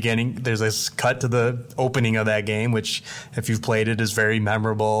know the beginning. There's a cut to the opening of that game, which, if you've played it, is very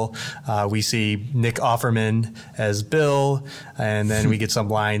memorable. We see Nick Offerman as Bill, and then we get some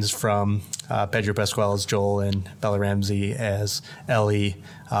lines from Pedro Pascal as Joel and Bella Ramsey as Ellie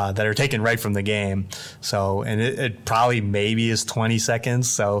that are taken right from the game. So, and it probably maybe is 20 seconds,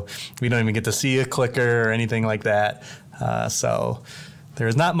 so we don't even get to see a clicker or anything like that. So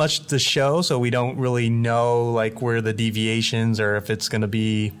there's not much to show, so we don't really know like where the deviations or if it's going to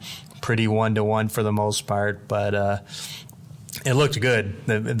be pretty one-to-one for the most part. But it looked good.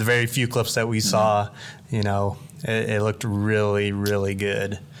 The very few clips that we saw, it looked really, really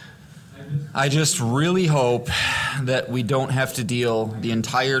good. I just really hope that we don't have to deal the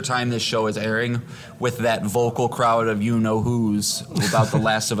entire time this show is airing with that vocal crowd of you-know-who's about The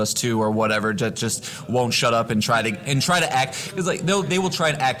Last of Us 2 or whatever that just won't shut up and try to act. Because like they will try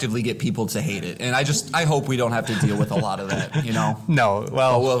and actively get people to hate it. And I hope we don't have to deal with a lot of that, No,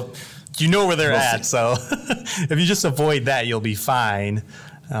 well you know where they're at, so if you just avoid that, you'll be fine.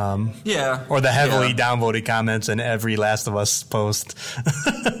 Or the heavily downvoted comments in every Last of Us post.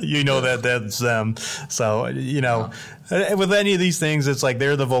 That's them. So, with any of these things, it's like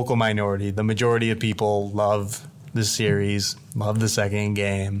they're the vocal minority. The majority of people love the series, love the second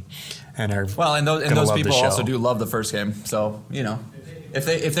game, and are and those people also do love the first game. So, if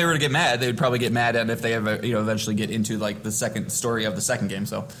they were to get mad, they would probably get mad, and if they ever eventually get into like the second story of the second game.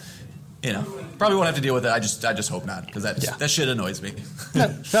 So, probably won't have to deal with it. I just hope not, because that shit annoys me.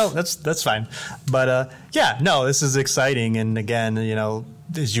 No, that's fine. But this is exciting. And again,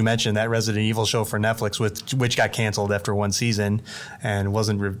 as you mentioned, that Resident Evil show for Netflix, which got canceled after one season and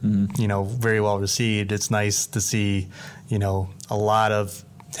wasn't very well received. It's nice to see a lot of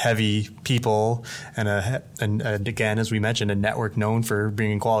heavy people and again, as we mentioned, a network known for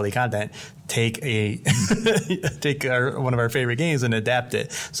bringing quality content, take one of our favorite games and adapt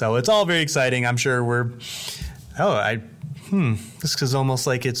it. So it's all very exciting. I'm sure this is almost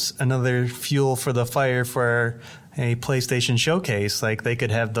like it's another fuel for the fire for a PlayStation showcase. Like they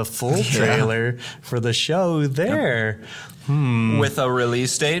could have the full trailer for the show there. Yep. With a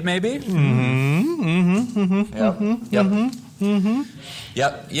release date, maybe?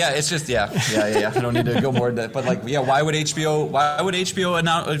 Yep. Yeah, it's just yeah. I don't need to go more into that. But like, yeah, why would HBO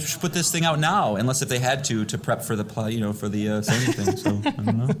announce, put this thing out now unless if they had to prep for the for the Sony thing? So I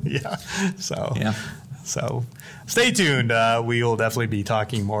don't know. So stay tuned. We will definitely be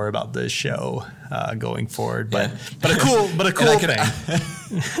talking more about this show going forward. But a cool thing.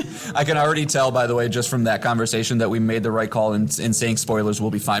 I can already tell, by the way, just from that conversation, that we made the right call in saying spoilers will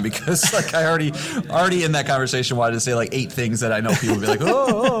be fine, because like I already in that conversation wanted to say like 8 things that I know people will be like,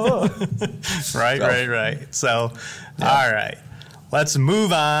 oh. Right. So, all right. Let's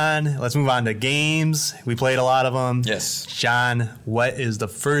move on. Let's move on to games. We played a lot of them. Yes. John, what is the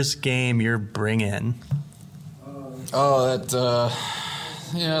first game you're bringing? Oh, it's a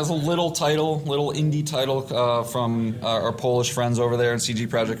little indie title from our Polish friends over there in CG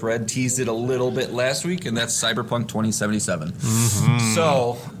Projekt Red. Teased it a little bit last week, and that's Cyberpunk 2077. Mm-hmm.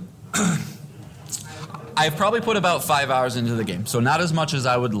 So I've probably put about 5 hours into the game, so not as much as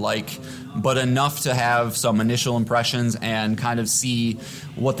I would like, but enough to have some initial impressions and kind of see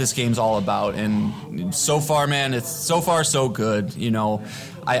what this game's all about. And so far, man, it's so far so good.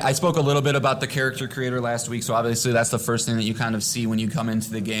 I spoke a little bit about the character creator last week, so obviously that's the first thing that you kind of see when you come into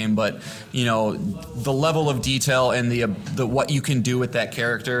the game. But the level of detail and the what you can do with that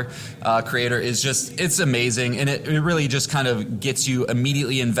character creator is it's amazing, and it really just kind of gets you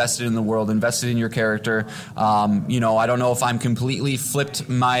immediately invested in the world, invested in your character. I don't know if I'm completely flipped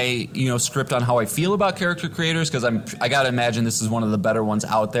my script on how I feel about character creators, because I gotta imagine this is one of the better ones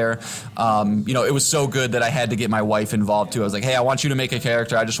out there. It was so good that I had to get my wife involved too. I was like, hey, I want you to make a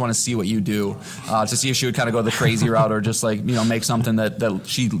character. I just want to see what you do, to see if she would kind of go the crazy route or just like make something that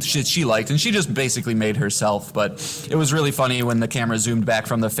she liked, and she just basically made herself. But it was really funny when the camera zoomed back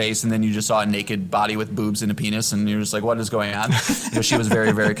from the face and then you just saw a naked body with boobs and a penis, and you're just like, what is going on? She was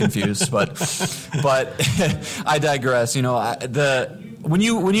very, very confused. But I digress. When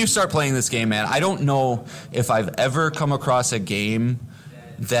you start playing this game, man, I don't know if I've ever come across a game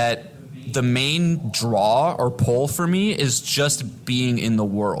that the main draw or pull for me is just being in the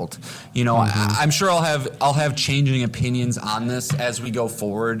world. I'm sure I'll have changing opinions on this as we go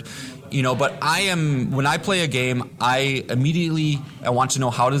forward. But when I play a game, I want to know,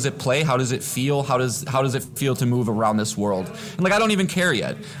 how does it play? How does it feel? How does it feel to move around this world? And I don't even care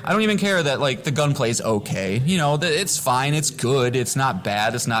yet. I don't even care that the gunplay is okay. That it's fine, it's good, it's not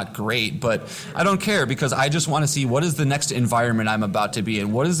bad, it's not great, but I don't care, because I just want to see what is the next environment I'm about to be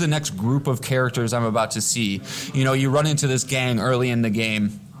in. What is the next group of characters I'm about to see? You run into this gang early in the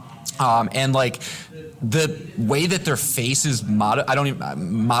game, and the way that their face is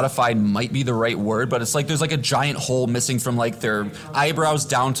modified might be the right word, but it's there's a giant hole missing from their eyebrows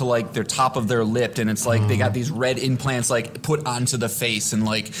down to their top of their lip, and it's they got these red implants put onto the face, and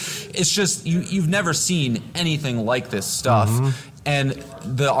it's just you've never seen anything like this stuff. Mm-hmm. And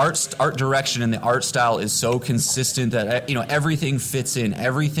the art direction and the art style is so consistent that everything fits in.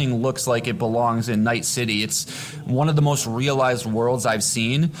 Everything looks like it belongs in Night City. It's one of the most realized worlds I've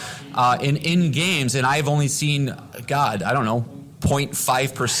seen in games, and I've only seen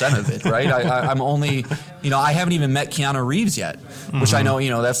 0.5% of it. Right? I'm only I haven't even met Keanu Reeves yet, which I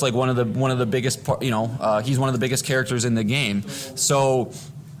know that's one of the biggest he's one of the biggest characters in the game. So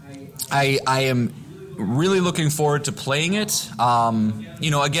I am really looking forward to playing it.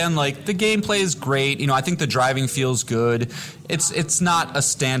 Again, the gameplay is great. I think the driving feels good. It's not a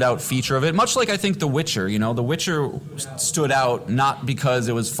standout feature of it, much like I think The Witcher. The Witcher stood out not because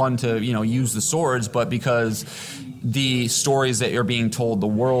it was fun to use the swords, but because the stories that you're being told, the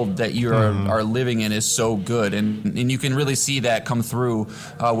world that you are living in is so good, and you can really see that come through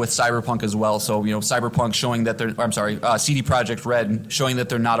with Cyberpunk as well. So Cyberpunk showing that CD Projekt Red showing that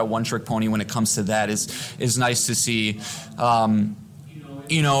they're not a one-trick pony when it comes to that is nice to see.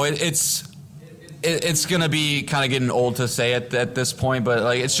 It's gonna be kind of getting old to say it at this point,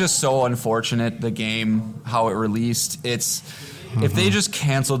 but it's just so unfortunate, the game, how it released. If they just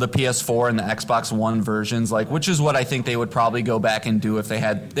canceled the PS4 and the Xbox One versions, which is what I think they would probably go back and do if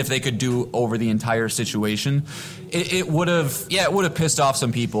they could do over the entire situation, it would have pissed off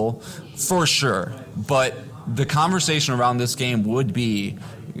some people for sure. But the conversation around this game would be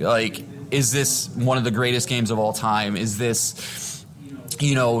is this one of the greatest games of all time? Is this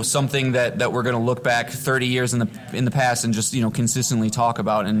something that we're going to look back 30 years in the past and just, consistently talk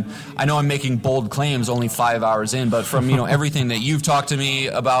about. And I know I'm making bold claims only 5 hours in, but from, everything that you've talked to me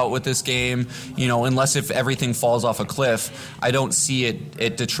about with this game, unless if everything falls off a cliff, I don't see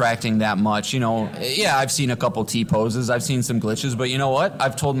it detracting that much. Yeah, I've seen a couple T-poses, I've seen some glitches, but you know what?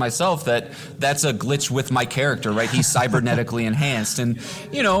 I've told myself that's a glitch with my character, right? He's cybernetically enhanced. And,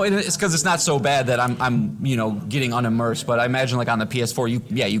 it's because it's not so bad that I'm getting unimmersed, but I imagine like on the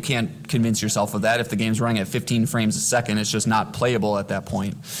PS4, you can't convince yourself of that. If the game's running at 15 frames a second, it's just not playable at that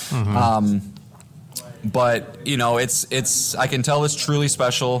point. Mm-hmm. But it's I can tell it's truly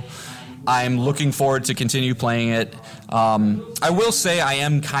special. I'm looking forward to continue playing it. I will say I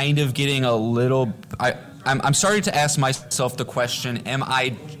am kind of getting a little. I'm starting to ask myself the question: am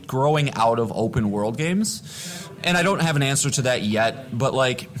I growing out of open world games? And I don't have an answer to that yet. But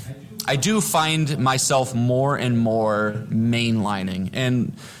like, I do find myself more and more mainlining,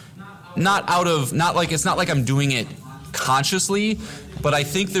 and not like it's not like I'm doing it consciously, but I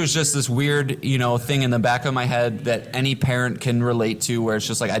think there's just this weird, thing in the back of my head that any parent can relate to, where it's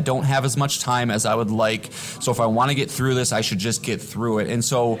just like I don't have as much time as I would like. So if I want to get through this, I should just get through it. And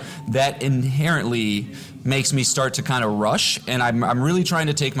so that inherently makes me start to kind of rush, and I'm really trying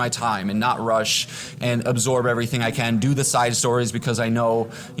to take my time and not rush and absorb everything I can, do the side stories, because I know,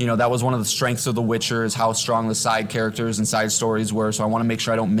 that was one of the strengths of The Witcher, is how strong the side characters and side stories were, so I want to make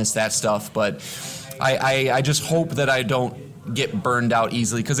sure I don't miss that stuff. But I just hope that I don't get burned out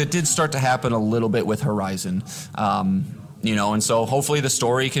easily, because it did start to happen a little bit with Horizon, and so hopefully the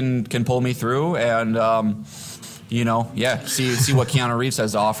story can pull me through, and see what Keanu Reeves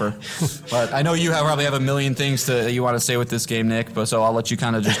has to offer. But I know you probably have a million things that you want to say with this game, Nick, but so I'll let you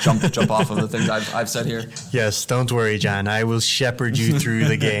kind of just jump off of the things I've said here. Yes, don't worry, John. I will shepherd you through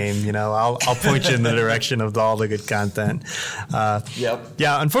the game. I'll point you in the direction of all the good content. Yep.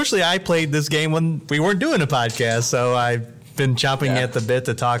 Yeah, unfortunately, I played this game when we weren't doing a podcast, so I've been chomping at the bit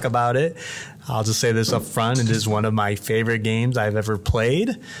to talk about it. I'll just say this up front. It is one of my favorite games I've ever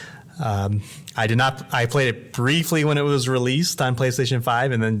played. I played it briefly when it was released on PlayStation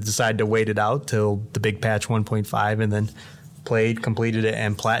 5 and then decided to wait it out till the big patch 1.5 and then completed it,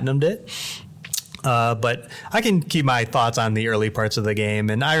 and platinumed it. But I can keep my thoughts on the early parts of the game.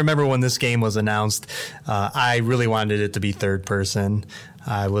 And I remember when this game was announced, I really wanted it to be third person.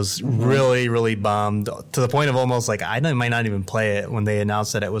 I was really, really bummed, to the point of almost like I might not even play it when they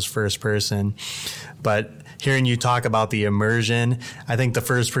announced that it was first person. But hearing you talk about the immersion, I think the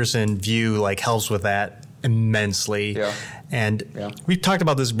first person view helps with that immensely. Yeah. And we talked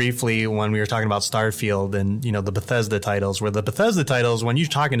about this briefly when we were talking about Starfield and, the Bethesda titles, where the Bethesda titles, when you're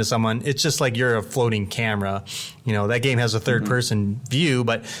talking to someone, it's just like you're a floating camera. That game has a third person view,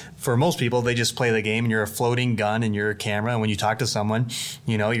 but for most people, they just play the game and you're a floating gun and you're a camera. And when you talk to someone,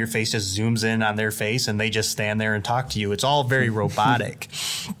 your face just zooms in on their face and they just stand there and talk to you. It's all very robotic.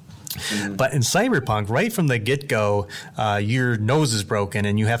 But in Cyberpunk, right from the get-go, your nose is broken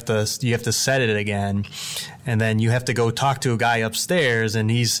and you have to set it again, and then you have to go talk to a guy upstairs, and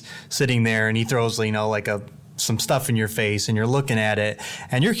he's sitting there and he throws some stuff in your face, and you're looking at it,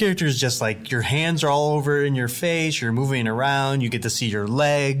 and your character is just your hands are all over in your face, you're moving around, you get to see your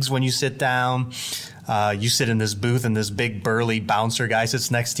legs when you sit down. You sit in this booth and this big burly bouncer guy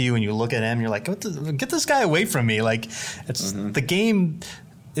sits next to you, and you look at him and you're like, get this guy away from me. The game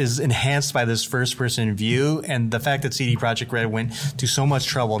is enhanced by this first-person view, and the fact that CD Projekt Red went to so much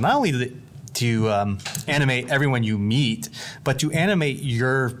trouble, not only to animate everyone you meet, but to animate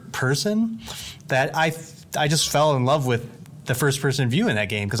your person, that I just fell in love with the first-person view in that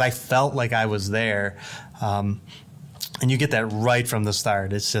game, because I felt like I was there. And you get that right from the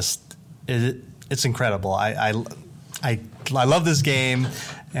start. It's just, it's incredible. I love this game,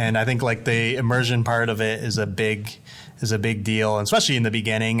 and I think the immersion part of it is a big deal, and especially in the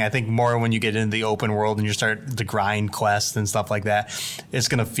beginning. I think more when you get into the open world and you start the grind quests and stuff like that, it's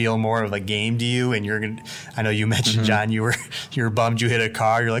going to feel more of a game to you. And I know you mentioned, John, you were bummed you hit a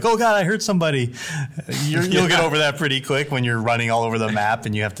car. You're like, oh God, I hurt somebody. You'll get over that pretty quick when you're running all over the map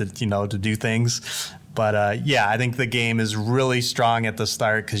and you have to, to do things. But I think the game is really strong at the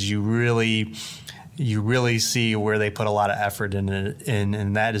start, because you really see where they put a lot of effort in it,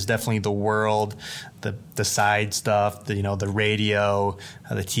 and that is definitely the world, the side stuff, the radio,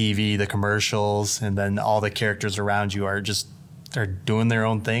 the TV, the commercials, and then all the characters around you are doing their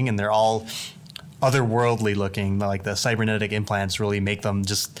own thing, and they're all otherworldly looking. Like the cybernetic implants really make them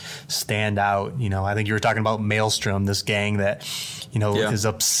just stand out. I think you were talking about Maelstrom, this gang that is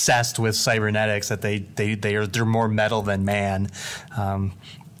obsessed with cybernetics, that they're more metal than man.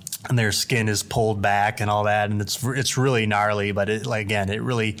 and their skin is pulled back and all that, and it's really gnarly. But it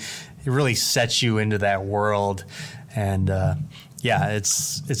really sets you into that world, and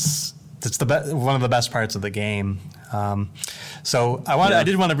it's one of the best parts of the game. I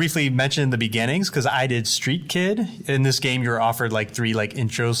did want to briefly mention the beginnings, because I did Street Kid. In this game, you're offered like 3 like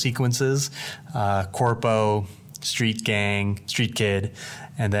intro sequences: Corpo, Street Gang, Street Kid,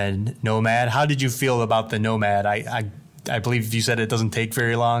 and then Nomad. How did you feel about the Nomad? I believe you said it doesn't take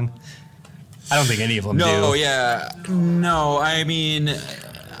very long. I don't think any of them do. No, I mean,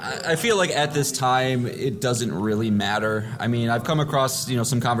 I feel like at this time it doesn't really matter. I mean, I've come across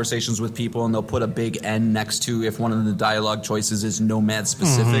some conversations with people, and they'll put a big N next to if one of the dialogue choices is Nomad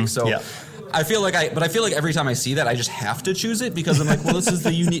specific. So yeah. I feel like every time I see that, I just have to choose it, because I'm like, well, this is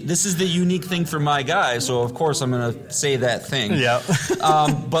the unique thing for my guy, so of course I'm going to say that thing. Yeah.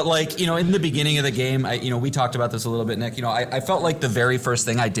 But like, in the beginning of the game, we talked about this a little bit, Nick. I felt like the very first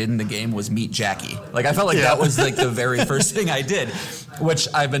thing I did in the game was meet Jackie. Like, I felt like that was like the very first thing I did, which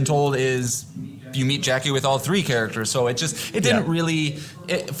I've been told is you meet Jackie with all 3 characters. So it didn't really,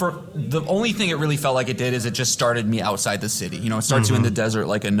 for the only thing it really felt like it did is it just started me outside the city. It starts you in the desert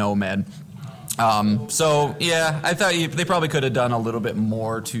like a nomad. I thought they probably could have done a little bit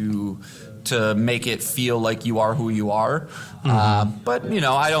more to make it feel like you are who you are. But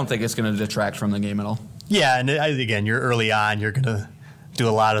I don't think it's going to detract from the game at all. Yeah, and again, you're early on. You're going to do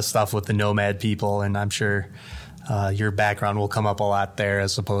a lot of stuff with the Nomad people, and I'm sure your background will come up a lot there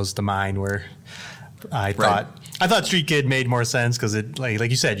as opposed to mine, where I thought Street Kid made more sense, because it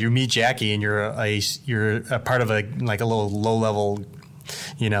like you said, you meet Jackie and you're a part of a little low level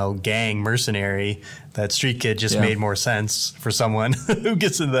gang mercenary. That Street Kid just made more sense for someone who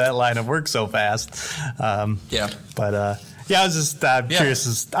gets into that line of work so fast. I was just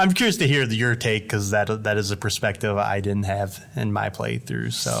curious. I'm curious to hear your take, because that is a perspective I didn't have in my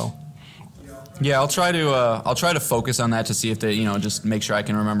playthrough. So. Yeah, I'll try to focus on that to see if they, just make sure I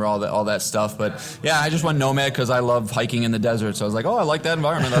can remember all that stuff. But yeah, I just went Nomad because I love hiking in the desert. So I was like, oh, I like that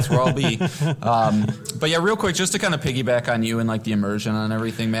environment. That's where I'll be. But yeah, real quick, just to kind of piggyback on you and like the immersion and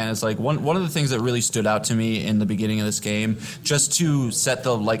everything, man. It's like one of the things that really stood out to me in the beginning of this game, just to set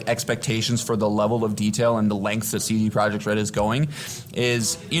the like expectations for the level of detail and the length that CD Projekt Red is going,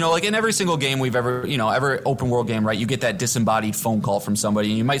 is like in every single game we've ever every open world game, right? You get that disembodied phone call from somebody,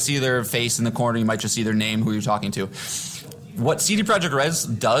 and you might see their face in the corner. You might just see their name, who you're talking to. What CD Projekt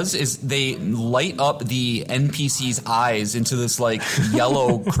Red does is they light up the NPC's eyes into this like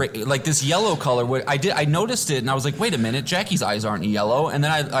yellow, like this yellow color. Where I noticed it, and I was like, wait a minute, Jackie's eyes aren't yellow. And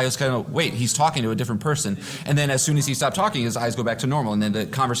then I was kind of, wait, he's talking to a different person. And then as soon as he stopped talking, his eyes go back to normal, and then the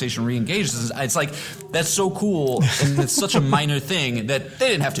conversation re-engages. It's like, that's so cool, and it's such a minor thing that they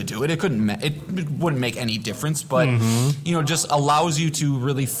didn't have to do it. It wouldn't make any difference, but just allows you to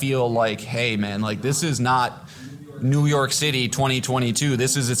really feel like, hey, man, like this is not New York City 2022.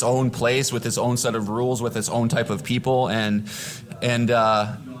 This is its own place with its own set of rules, with its own type of people, and I'm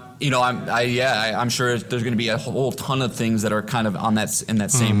sure there's going to be a whole ton of things that are kind of on that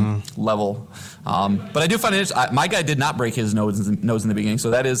same level. But I do find it. My guy did not break his nose in the beginning, so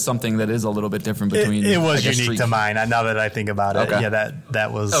that is something that is a little bit different between. It was unique to mine. Now that I think about it, okay. Yeah,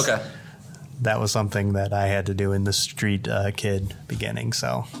 that was okay. That was something that I had to do in the Street Kid beginning.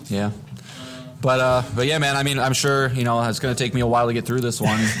 So yeah. But yeah, man. I mean, I'm sure it's going to take me a while to get through this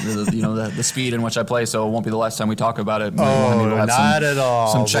one. The speed in which I play, so it won't be the last time we talk about it. We'll not at all.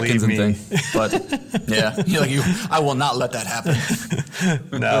 Some check-ins and things. But yeah, I will not let that happen.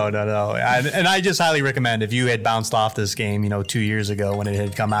 No. And I just highly recommend, if you had bounced off this game, 2 years ago when it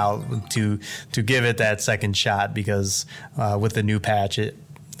had come out, to give it that second shot, because with the new patch,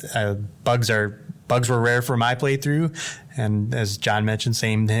 bugs were rare for my playthrough, and as John mentioned,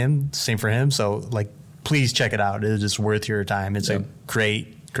 same for him. So please check it out. It is worth your time. It's a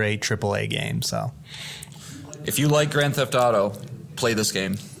great AAA game. So if you like Grand Theft Auto, play this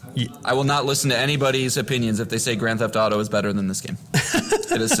game. Yeah. I will not listen to anybody's opinions if they say Grand Theft Auto is better than this game.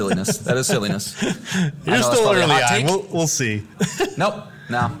 It is silliness. That is silliness. You're still early on. We'll see. Nope.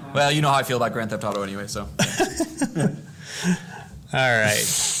 No. Well, you know how I feel about Grand Theft Auto anyway, so. All right.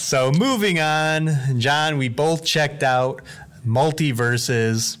 So moving on, John, we both checked out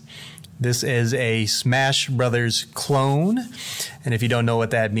Multiverses. This is a Smash Brothers clone, and if you don't know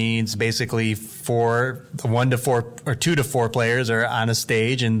what that means, basically 2 to 4 players are on a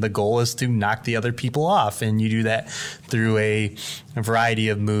stage, and the goal is to knock the other people off, and you do that through a variety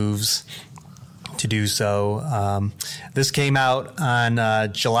of moves to do so. This came out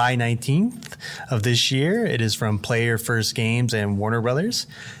on July 19th of this year. It is from Player First Games and Warner Brothers.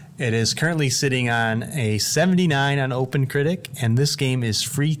 It is currently sitting on a 79 on OpenCritic, and this game is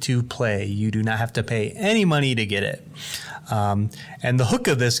free to play. You do not have to pay any money to get it. And the hook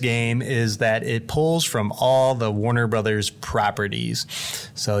of this game is that it pulls from all the Warner Brothers properties.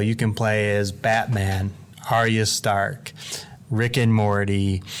 So you can play as Batman, Arya Stark, Rick and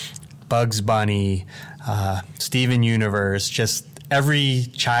Morty, Bugs Bunny, Steven Universe, just every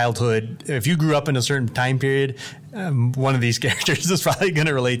childhood. If you grew up in a certain time period, one of these characters is probably going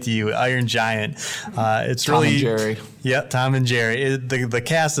to relate to you. Iron Giant. It's Tom really and Jerry. Yep, Tom and Jerry. The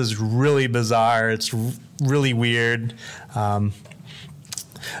cast is really bizarre. It's really weird. But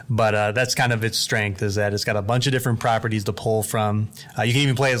that's kind of its strength, is that it's got a bunch of different properties to pull from. You can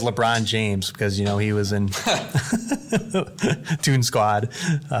even play as LeBron James because, he was in Toon Squad.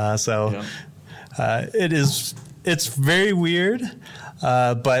 It's very weird,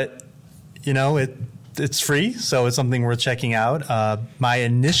 but, it's free, so it's something worth checking out. My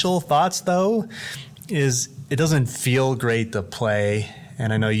initial thoughts, though, is it doesn't feel great to play.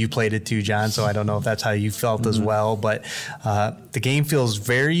 And I know you played it too, John, so I don't know if that's how you felt as well. But the game feels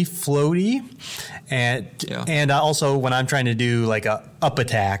very floaty. And also when I'm trying to do like a up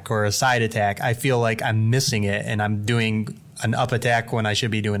attack or a side attack, I feel like I'm missing it. And I'm doing an up attack when I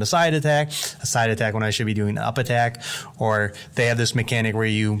should be doing a side attack when I should be doing an up attack. Or they have this mechanic where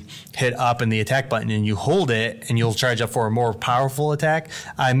you hit up in the attack button and you hold it and you'll charge up for a more powerful attack.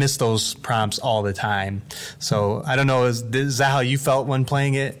 I miss those prompts all the time. So I don't know, is that how you felt when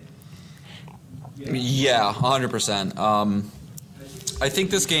playing it? Yeah, 100%. I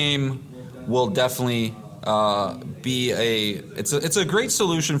think this game will definitely be it's a great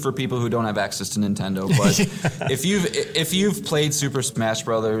solution for people who don't have access to Nintendo. But if you've played Super Smash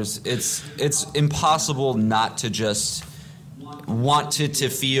Brothers, it's impossible not to just want to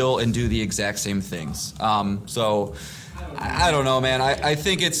feel and do the exact same things. So I don't know, man. I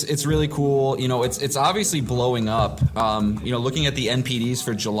think it's really cool. It's obviously blowing up. Looking at the NPDs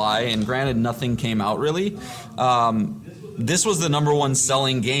for July, and granted, nothing came out really. This was the number one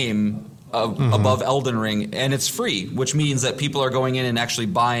selling game above Elden Ring, and it's free, which means that people are going in and actually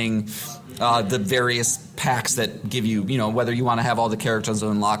buying the various packs that give you, whether you want to have all the characters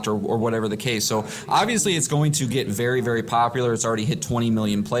unlocked or whatever the case. So obviously it's going to get very, very popular. It's already hit 20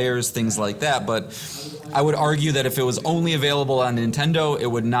 million players, things like that. But I would argue that if it was only available on Nintendo, it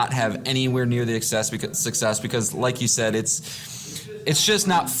would not have anywhere near the success because, like you said, it's just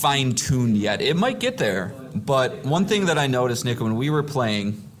not fine-tuned yet. It might get there. But one thing that I noticed, Nick, when we were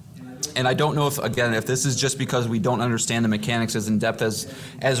playing, and I don't know if this is just because we don't understand the mechanics as in depth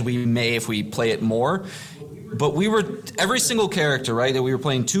as we may if we play it more, but every single character, right, that we were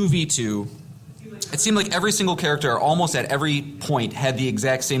playing 2v2, it seemed like every single character almost at every point had the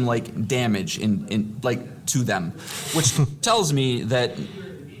exact same damage in to them, which tells me that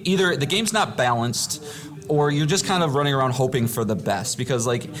either the game's not balanced or you're just kind of running around hoping for the best. Because,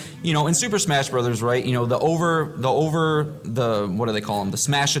 in Super Smash Brothers, right, the what do they call them? The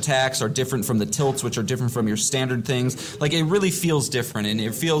smash attacks are different from the tilts, which are different from your standard things. It really feels different, and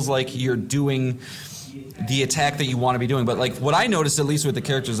it feels like you're doing the attack that you want to be doing. But, what I noticed, at least with the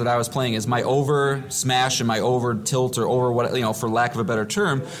characters that I was playing, is my over smash and my over tilt or over what, for lack of a better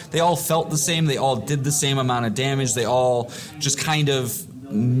term, they all felt the same. They all did the same amount of damage. They all just kind of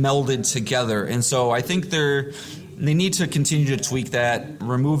melded together. And so I think they need to continue to tweak that,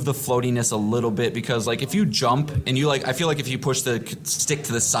 remove the floatiness a little bit, because if you jump and I feel like if you push the stick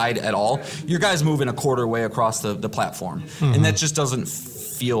to the side at all, your guy's moving a quarter way across the platform. And that just doesn't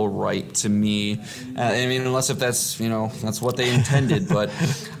feel right to me. Unless if that's what they intended. But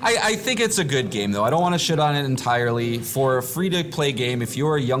I think it's a good game, though. I don't want to shit on it entirely. For a free-to-play game, if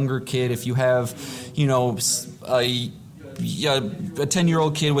you're a younger kid, if you have a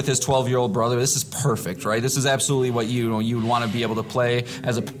 10-year-old kid with his 12-year-old brother, this is perfect, right? This is absolutely what you would want to be able to play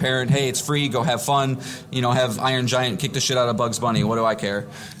as a parent. Hey, it's free, go have fun, have Iron Giant kick the shit out of Bugs Bunny. What do I care?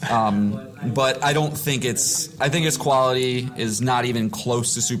 But I think its quality is not even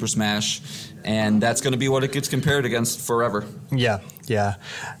close to Super Smash, and that's going to be what it gets compared against forever. Yeah.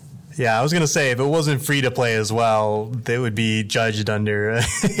 I was going to say, if it wasn't free to play as well, they would be judged under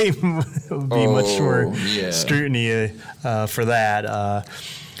much more scrutiny for that.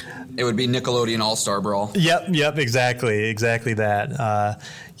 It would be Nickelodeon All-Star Brawl. Yep, exactly that.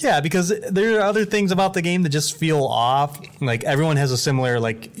 Because there are other things about the game that just feel off. Everyone has a similar,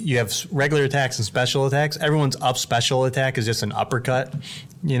 you have regular attacks and special attacks. Everyone's up special attack is just an uppercut,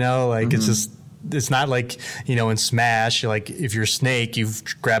 it's just... It's not in Smash, if you're Snake, you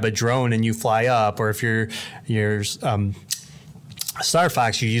grab a drone and you fly up, or if you're Star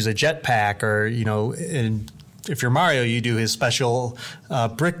Fox, you use a jetpack, or, in if you're Mario, you do his special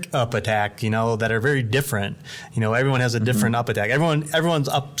brick up attack, that are very different. Everyone has a different up attack. Everyone's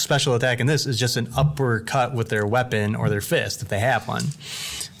up special attack in this is just an uppercut with their weapon or their fist if they have one.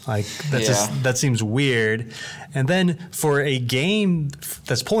 Like that seems weird. And then for a game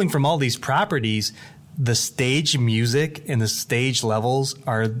that's pulling from all these properties, the stage music and the stage levels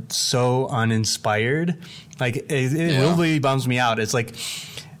are so uninspired. Like it really bums me out. It's like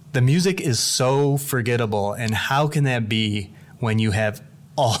the music is so forgettable, and how can that be when you have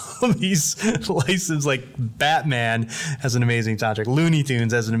all of these licenses? Like Batman has an amazing soundtrack, Looney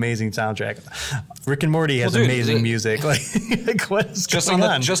Tunes has an amazing soundtrack, Rick and Morty has amazing music. Like what is going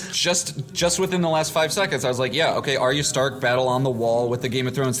on? Just within the last 5 seconds, I was like, yeah, okay, Arya Stark battle on the wall with the Game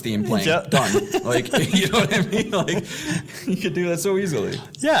of Thrones theme playing. Done. Like, you know what I mean? Like, you could do that so easily.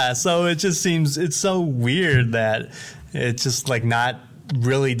 Yeah, so it just seems it's so weird that it's just like not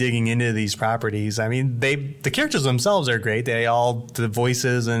really digging into these properties. I mean, the characters themselves are great. The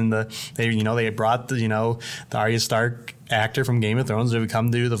voices and they brought the Arya Stark actor from Game of Thrones to come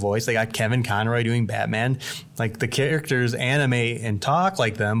do the voice. They got Kevin Conroy doing Batman. Like the characters animate and talk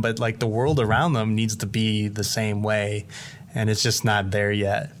like them, but like the world around them needs to be the same way, and it's just not there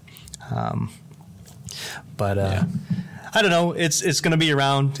yet. I don't know. It's going to be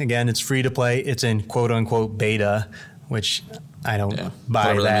around again. It's free to play. It's in quote unquote beta, which I don't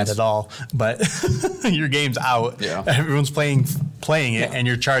buy that at all, but your game's out. Yeah. Everyone's playing it, and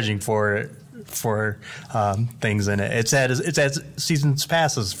you're charging for things in it. It's as season's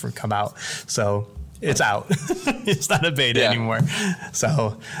passes come out, so it's out. It's not a beta anymore.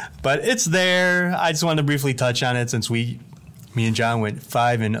 So, but it's there. I just wanted to briefly touch on it since me and John went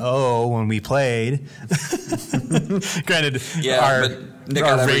 5-0 when we played. Granted,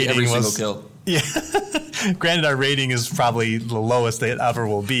 our rating was single kill. Yeah. Granted, our rating is probably the lowest it ever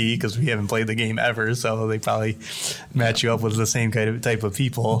will be because we haven't played the game ever, so they probably match you up with the same type of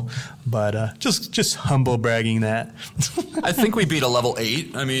people. But just humble bragging that. I think we beat a level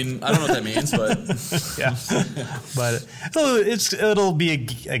 8. I mean, I don't know what that means, but yeah. But it'll be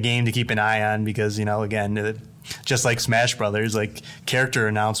a game to keep an eye on because again. Just like Smash Brothers, like character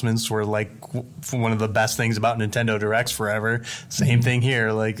announcements were like one of the best things about Nintendo Directs forever. Same thing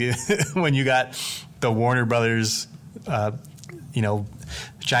here. Like when you got the Warner Brothers,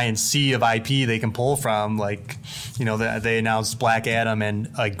 giant sea of IP they can pull from. Like they announced Black Adam and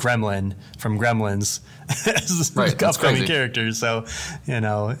a Gremlin from Gremlins as upcoming characters. So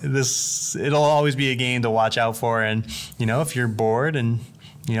it'll always be a game to watch out for. And if you're bored and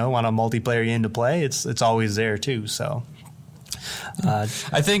want a multiplayer game to play, it's always there too. So, I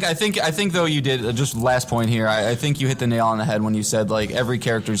think though you did just last point here. I think you hit the nail on the head when you said like every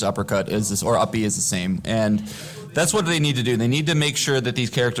character's uppercut is this or up B is the same, and that's what they need to do. They need to make sure that these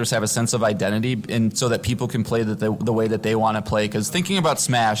characters have a sense of identity, and so that people can play the way that they want to play. Because thinking about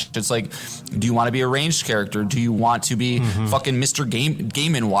Smash, it's like, do you want to be a ranged character? Do you want to be fucking Mr.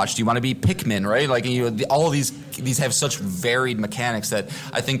 Game & Watch? Do you want to be Pikmin? Right? Like all of these have such varied mechanics that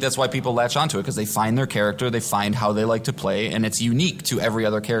I think that's why people latch onto it because they find their character, they find how they like to play, and it's unique to every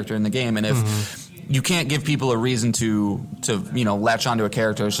other character in the game. And if you can't give people a reason to latch onto a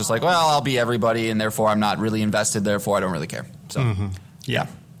character. It's just like, well, I'll be everybody, and therefore I'm not really invested. Therefore, I don't really care. So, yeah,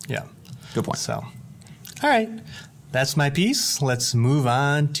 good point. So, all right, that's my piece. Let's move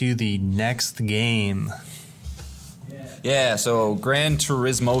on to the next game. Yeah. So, Gran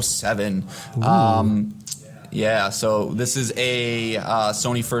Turismo 7. So this is a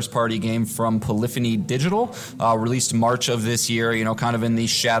Sony first-party game from Polyphony Digital, released March of this year. Kind of in the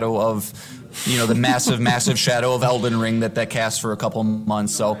shadow of. The massive shadow of Elden Ring that cast for a couple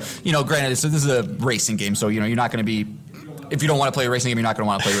months. So, granted, this is a racing game, so, you're not going to be... If you don't want to play a racing game, you're not going to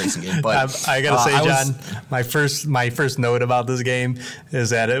want to play a racing game. But I got to say, John, my first note about this game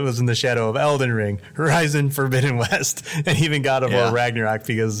is that it was in the shadow of Elden Ring, Horizon Forbidden West, and even God of War Ragnarok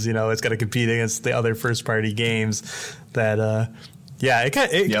because, it's got to compete against the other first-party games that...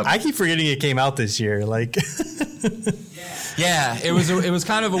 I keep forgetting it came out this year. Like... Yeah, it was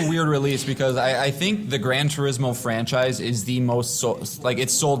kind of a weird release because I think the Gran Turismo franchise is the most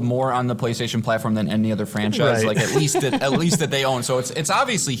it's sold more on the PlayStation platform than any other franchise, right. like at least that they own. So it's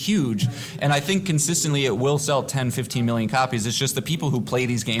obviously huge, and I think consistently it will sell 10-15 million copies. It's just the people who play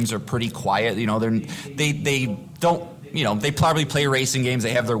these games are pretty quiet. They don't. They probably play racing games.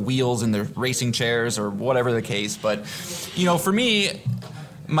 They have their wheels and their racing chairs or whatever the case. But for me,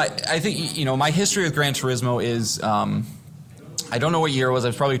 my history with Gran Turismo is. I don't know what year it was. It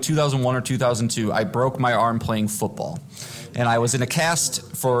was probably 2001 or 2002. I broke my arm playing football. And I was in a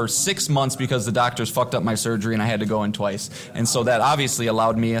cast for 6 months because the doctors fucked up my surgery and I had to go in twice. And so that obviously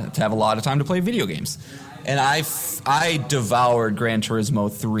allowed me to have a lot of time to play video games. and I devoured Gran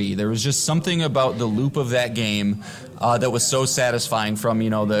Turismo 3. There was just something about the loop of that game that was so satisfying, from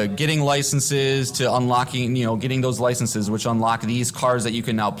the getting licenses to unlocking, getting those licenses which unlock these cars that you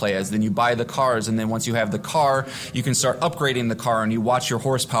can now play as. Then you buy the cars, and then once you have the car, you can start upgrading the car, and you watch your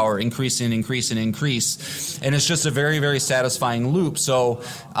horsepower increase and increase and increase, and it's just a very, very satisfying loop. So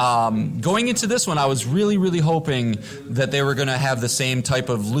going into this one, I was really, really hoping that they were going to have the same type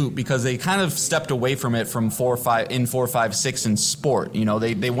of loop, because they kind of stepped away from it from 4, 5, 6 in sport.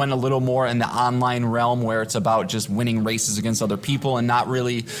 They went a little more in the online realm, where it's about just winning races against other people and not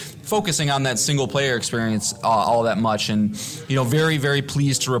really focusing on that single player experience all that much. And very, very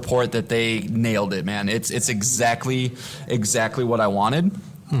pleased to report that they nailed it, man. It's exactly what I wanted.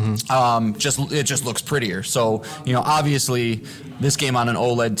 Mm-hmm. It just looks prettier. So obviously this game on an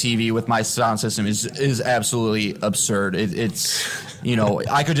OLED TV with my sound system is absolutely absurd. It's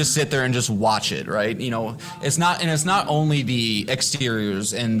I could just sit there and just watch it, right? It's not only the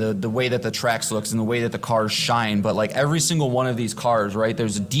exteriors and the way that the tracks looks and the way that the cars shine, but like every single one of these cars, right?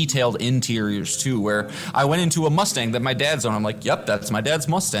 There's detailed interiors too, where I went into a Mustang that my dad's owned. I'm like, yep, that's my dad's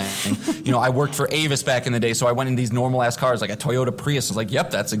Mustang. I worked for Avis back in the day, so I went in these normal ass cars, like a Toyota Prius. I was like, yep,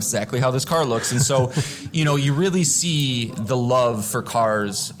 that's exactly how this car looks. And so, you really see the love for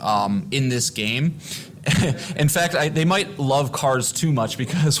cars in this game. In fact, they might love cars too much,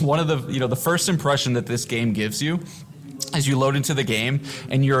 because one of the first impression that this game gives you is you load into the game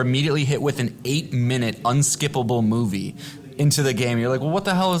and you're immediately hit with an 8-minute unskippable movie into the game. You're like, well, what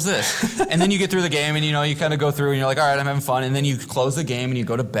the hell is this? And then you get through the game and you kind of go through and you're like, all right, I'm having fun. And then you close the game and you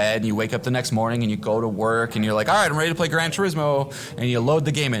go to bed and you wake up the next morning and you go to work and you're like, all right, I'm ready to play Gran Turismo, and you load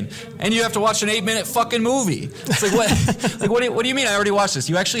the game in and you have to watch an 8-minute fucking movie. It's like, what? What do you mean I already watched this?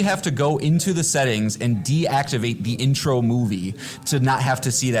 You actually have to go into the settings and deactivate the intro movie to not have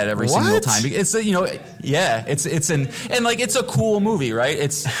to see that every single time. It's it's a cool movie, right?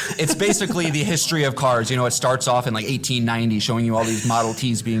 It's basically the history of cars. It starts off in like 1890, showing you all these Model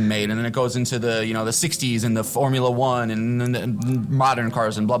Ts being made, and then it goes into the the 60s and the Formula One and then the modern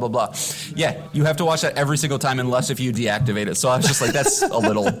cars and blah blah blah. Yeah, you have to watch that every single time unless if you deactivate it. So I was just like, that's a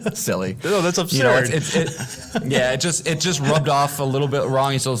little silly. No, that's absurd. It just rubbed off a little bit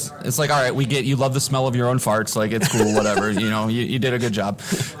wrong. So it's like, all right, we get, you love the smell of your own farts, like it's cool, whatever. You did a good job.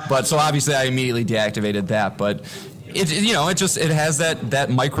 But so obviously I immediately deactivated that, but it has that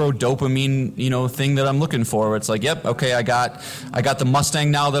micro dopamine thing that I'm looking for. It's like, yep, okay, I got the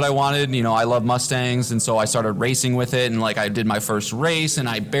Mustang now that I wanted. I love Mustangs, and so I started racing with it, and like I did my first race and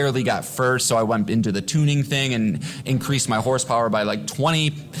I barely got first, so I went into the tuning thing and increased my horsepower by like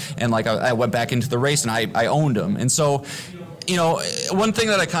 20, and like I went back into the race and I owned them. And so one thing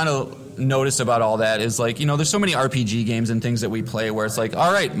that I kind of noticed about all that is like, there's so many RPG games and things that we play where it's like,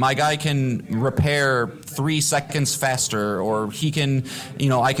 all right, my guy can repair 3 seconds faster, or he can,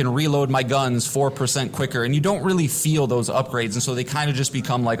 I can reload my guns 4% quicker, and you don't really feel those upgrades, and so they kind of just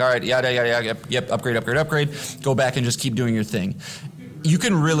become like, all right, yada, yep, upgrade, go back and just keep doing your thing. You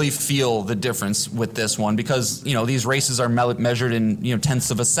can really feel the difference with this one, because these races are measured in tenths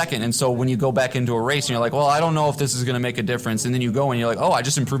of a second, and so when you go back into a race and you're like, well, I don't know if this is going to make a difference, and then you go and you're like, oh, I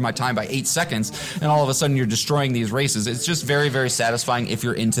just improved my time by 8 seconds, and all of a sudden you're destroying these races. It's just very, very satisfying if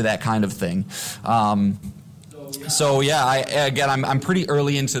you're into that kind of thing. So yeah, I'm pretty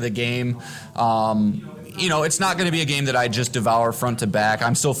early into the game. It's not going to be a game that I just devour front to back.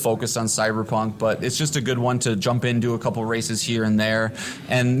 I'm still focused on Cyberpunk, but it's just a good one to jump in, do a couple races here and there,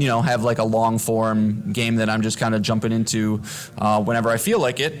 and have like a long form game that I'm just kind of jumping into whenever I feel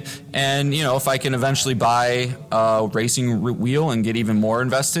like it. And if I can eventually buy a racing wheel and get even more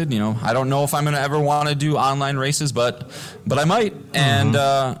invested, I don't know if I'm going to ever want to do online races, but I might. Mm-hmm.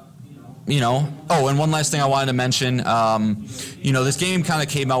 And and one last thing I wanted to mention, this game kind of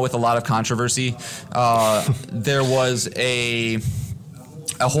came out with a lot of controversy. There was a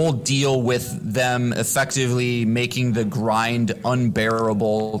whole deal with them effectively making the grind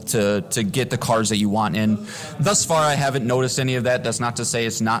unbearable to get the cars that you want in. Thus far, I haven't noticed any of that. That's not to say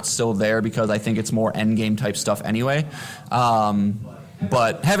it's not still there, because I think it's more endgame type stuff anyway.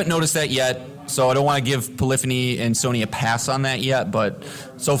 But haven't noticed that yet. So I don't want to give Polyphony and Sony a pass on that yet, but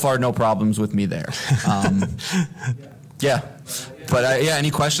so far no problems with me there. Yeah. But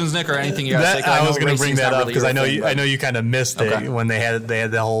any questions, Nick, or anything you guys? I was going to bring that up because I know you kind of missed it when they had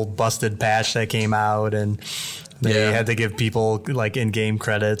the whole busted patch that came out, and they had to give people like in-game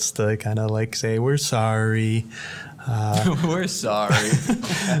credits to kind of like say we're sorry. We're sorry.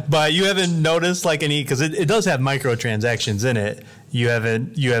 But you haven't noticed like any, because it does have microtransactions in it. You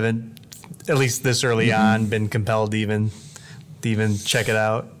haven't at least this early on been compelled to even check it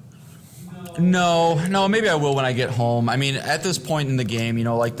out. No, maybe I will when I get home. I mean, at this point in the game,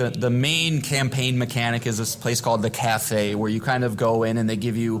 like the main campaign mechanic is this place called the Cafe, where you kind of go in and they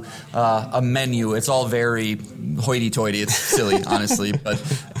give you a menu. It's all very hoity-toity. It's silly, honestly, but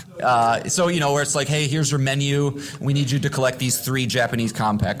so where it's like, hey, here's your menu. We need you to collect these 3 Japanese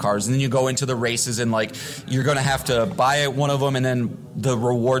compact cars, and then you go into the races, and like you're gonna have to buy one of them, and then the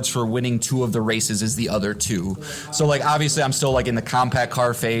rewards for winning 2 of the races is the other 2. So like obviously I'm still like in the compact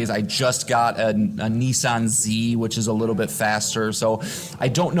car phase. I just got a Nissan Z, which is a little bit faster. So I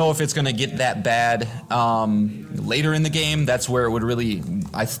don't know if it's going to get that bad later in the game. That's where it would really,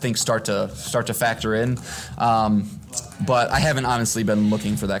 I think, start to factor in. But I haven't honestly been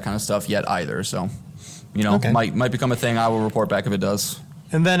looking for that kind of stuff yet either. So, okay. might become a thing. I will report back if it does.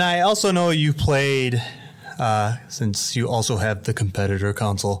 And then I also know you played, since you also have the competitor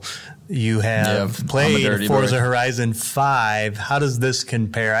console, you have played Forza Horizon 5. How does this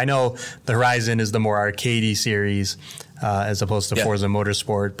compare? I know the Horizon is the more arcadey series as opposed to Forza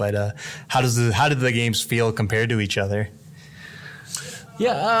Motorsport, but how did the games feel compared to each other?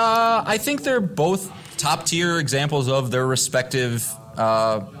 Yeah, I think they're both top-tier examples of their respective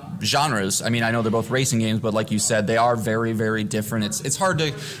genres. I mean, I know they're both racing games, but like you said, they are very, very different. It's hard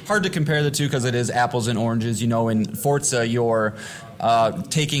to compare the two because it is apples and oranges. In Forza, you're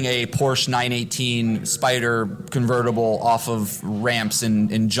taking a Porsche 918 Spider convertible off of ramps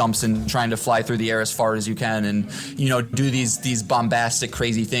and jumps and trying to fly through the air as far as you can, and do these bombastic,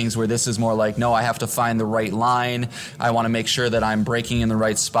 crazy things. Where this is more like, no, I have to find the right line. I want to make sure that I'm braking in the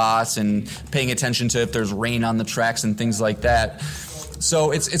right spots and paying attention to if there's rain on the tracks and things like that.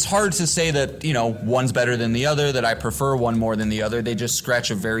 So it's hard to say that one's better than the other, that I prefer one more than the other. They just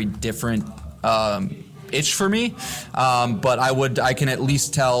scratch a very different itch for me. But I can at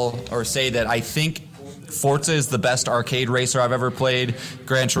least tell or say that I think Forza is the best arcade racer I've ever played.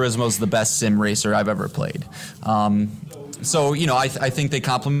 Gran Turismo is the best sim racer I've ever played. So I think they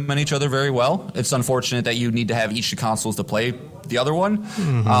complement each other very well. It's unfortunate that you need to have each consoles to play the other one.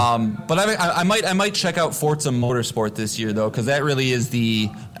 Mm-hmm. But I might check out Forza Motorsport this year though, because that really is the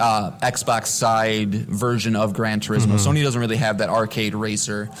Xbox side version of Gran Turismo. Mm-hmm. Sony doesn't really have that arcade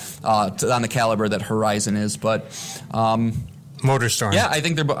racer on the caliber that Horizon is. But MotorStorm. Yeah, I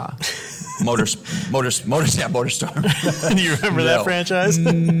think they're MotorStorm. Do you remember that franchise?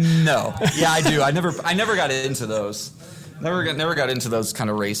 No. Yeah, I do. I never got into those. Never got into those kind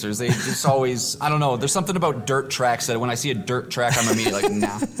of racers. They just always, I don't know. There's something about dirt tracks that when I see a dirt track, I'm immediately like,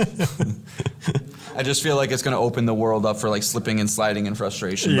 nah. I just feel like it's going to open the world up for like slipping and sliding and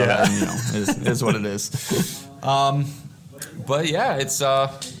frustration. Yeah. But it is what it is. But yeah, it's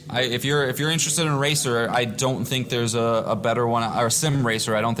if you're interested in a racer, I don't think there's a better one, or a sim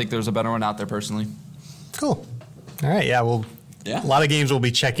racer. I don't think there's a better one out there personally. Cool. All right. Yeah. Well, a lot of games we'll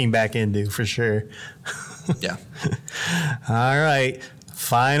be checking back into for sure. Yeah. All right.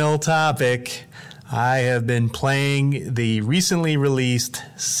 Final topic. I have been playing the recently released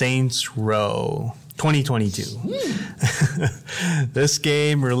Saints Row 2022. This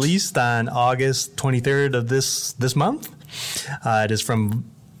game released on August 23rd of this month. It is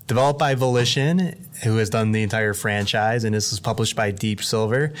developed by Volition, who has done the entire franchise, and this is published by Deep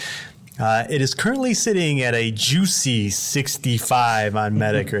Silver. It is currently sitting at a juicy 65 on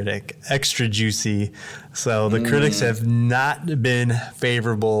Metacritic, extra juicy. So the critics have not been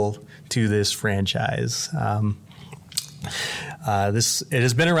favorable to this franchise. It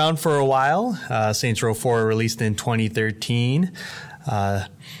has been around for a while. Saints Row 4 released in 2013.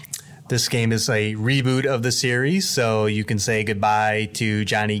 This game is a reboot of the series, so you can say goodbye to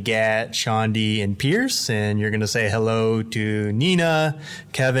Johnny Gat, Shaundi, and Pierce, and you're going to say hello to Nina,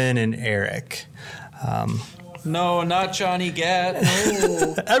 Kevin, and Eric. No, not Johnny Gat.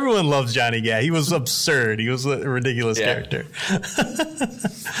 No. Everyone loves Johnny Gat. He was absurd. He was a ridiculous character.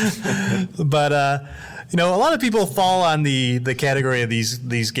 But a lot of people fall on the category of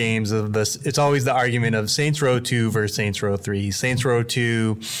these games of this. It's always the argument of Saints Row 2 versus Saints Row 3. Saints Row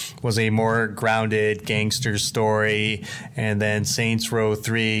 2 was a more grounded gangster story, and then Saints Row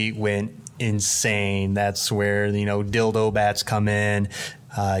 3 went insane. That's where dildo bats come in.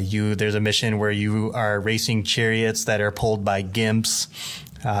 There's a mission where you are racing chariots that are pulled by gimps.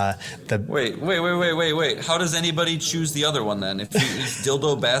 Wait. How does anybody choose the other one then? If it's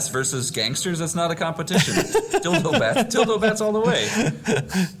dildo bats versus gangsters, that's not a competition. Dildo bats all the way.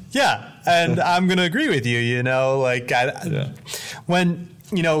 Yeah, and I'm going to agree with you, when,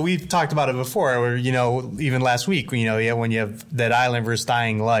 we've talked about it before, or, even last week, when you have Dead Island versus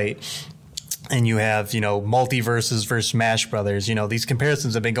Dying Light, and you have, Multiverses versus Smash Brothers. These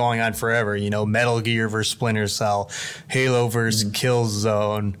comparisons have been going on forever. Metal Gear versus Splinter Cell, Halo versus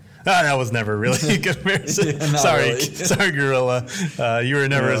Killzone, That was never really a comparison. Yeah, sorry, really. sorry, Gorilla. You were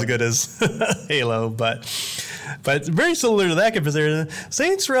never as good as Halo, but very similar to that comparison.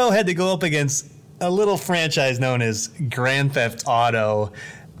 Saints Row had to go up against a little franchise known as Grand Theft Auto,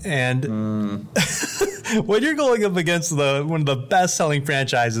 and when you're going up against one of the best-selling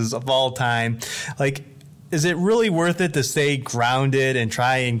franchises of all time, like, is it really worth it to stay grounded and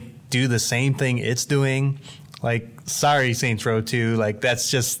try and do the same thing it's doing? Like, sorry, Saints Row 2, like,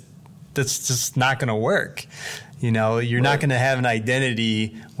 that's just not going to work. You know, you're not going to have an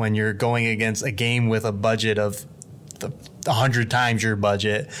identity when you're going against a game with a budget of 100 times your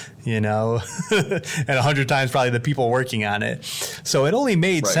budget, you know, and 100 times probably the people working on it. So it only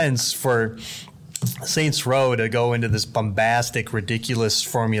made sense for Saints Row to go into this bombastic, ridiculous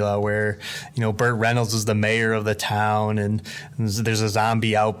formula where, you know, Burt Reynolds is the mayor of the town and there's a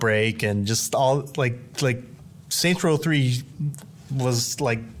zombie outbreak and just all like Saints Row 3 was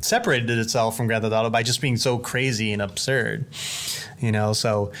like separated itself from Grand Theft Auto by just being so crazy and absurd, you know.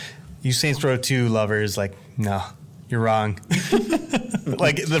 So you Saints Row 2 lovers, like, no, you're wrong.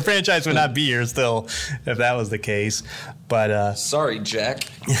 Like, the franchise would not be here still if that was the case. But sorry, Jack.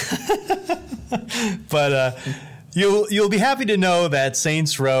 But you'll be happy to know that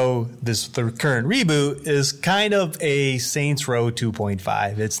Saints Row, the current reboot, is kind of a Saints Row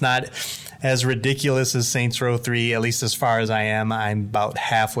 2.5. It's not as ridiculous as Saints Row 3, at least as far as I am. I'm about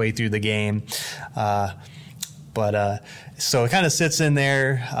halfway through the game. So it kind of sits in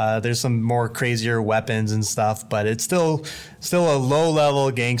there. There's some more crazier weapons and stuff, but it's still a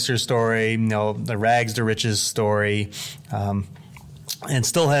low-level gangster story, you know, the rags to riches story, and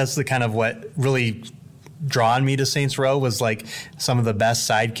still has the kind of what really drawn me to Saints Row was like some of the best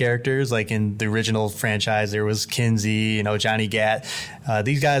side characters. Like in the original franchise, there was Kinsey, you know, Johnny Gat.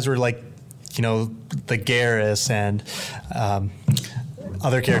 These guys were like, you know, the Garrus and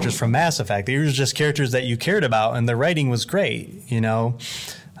other characters from Mass Effect. They were just characters that you cared about, and the writing was great, you know.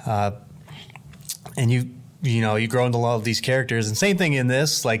 And you grow into love these characters. And same thing in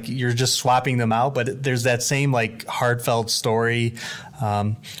this, like, you're just swapping them out, but there's that same, like, heartfelt story.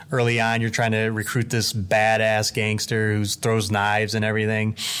 Early on, you're trying to recruit this badass gangster who throws knives and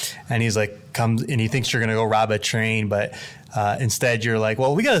everything. And he's like, comes and he thinks you're going to go rob a train, but instead you're like,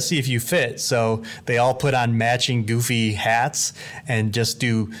 well, we got to see if you fit. So they all put on matching goofy hats and just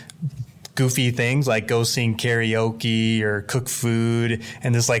do goofy things like go sing karaoke or cook food,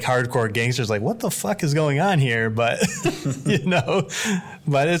 and this like hardcore gangster's like, what the fuck is going on here? But you know,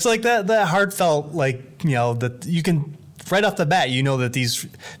 but it's like that heartfelt, like, you know, that you can right off the bat, you know that these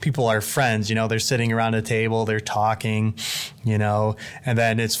people are friends. You know, they're sitting around a table, they're talking, you know, and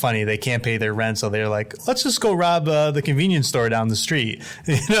then it's funny, they can't pay their rent, so they're like, let's just go rob the convenience store down the street,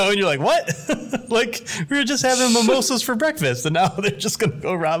 you know, and you're like, what? Like, we were just having mimosas for breakfast, and now they're just going to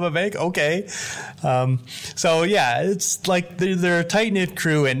go rob a bank? Okay. So, yeah, it's like they're a tight-knit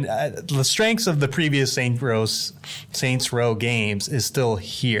crew, and the strengths of the previous Saints Row games is still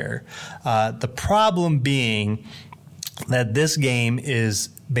here. The problem being that this game is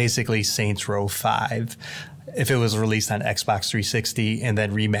basically Saints Row 5 if it was released on Xbox 360 and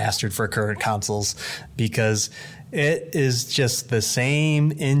then remastered for current consoles, because it is just the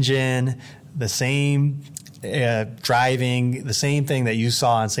same engine, the same driving, the same thing that you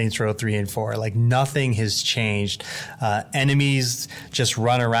saw on Saints Row 3 and 4. Like, nothing has changed. Enemies just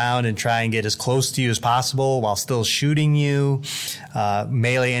run around and try and get as close to you as possible while still shooting you.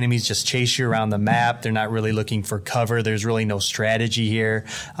 Melee enemies just chase you around the map. They're not really looking for cover. There's really no strategy here.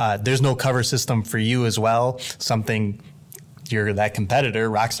 There's no cover system for you as well. Something that competitor,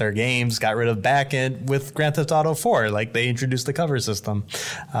 Rockstar Games, got rid of back end with Grand Theft Auto 4. Like, they introduced the cover system.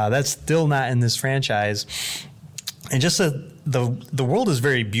 That's still not in this franchise. And just the world is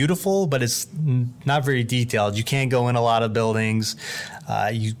very beautiful, but it's not very detailed. You can't go in a lot of buildings.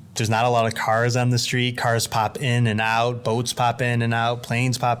 There's not a lot of cars on the street. Cars pop in and out. Boats pop in and out.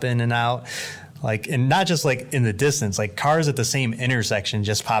 Planes pop in and out. Like, and not just like in the distance. Like, cars at the same intersection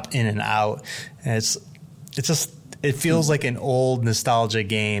just pop in and out. And it feels like an old nostalgia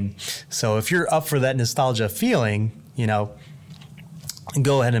game. So if you're up for that nostalgia feeling, you know,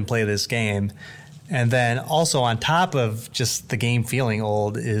 go ahead and play this game. And then also on top of just the game feeling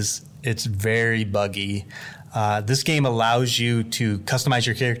old is it's very buggy. This game allows you to customize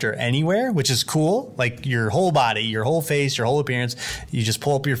your character anywhere, which is cool. Like, your whole body, your whole face, your whole appearance. You just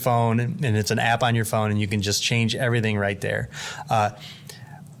pull up your phone, and it's an app on your phone, and you can just change everything right there.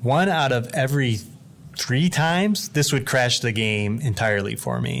 1 out of every 3 times, this would crash the game entirely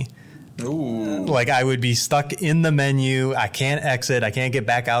for me. Ooh. Like, I would be stuck in the menu. I can't exit. I can't get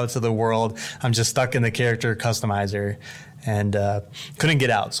back out to the world. I'm just stuck in the character customizer. and couldn't get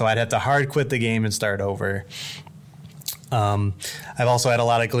out. So I'd have to hard quit the game and start over. I've also had a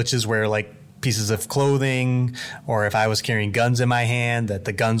lot of glitches where like pieces of clothing, or if I was carrying guns in my hand, that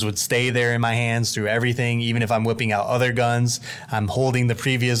the guns would stay there in my hands through everything. Even if I'm whipping out other guns, I'm holding the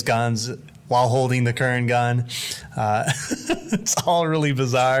previous guns while holding the current gun. It's all really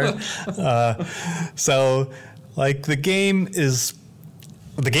bizarre. So like the game was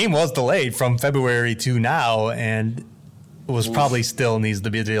delayed from February to now, and was probably still needs to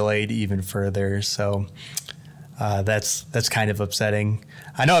be delayed even further. So that's kind of upsetting.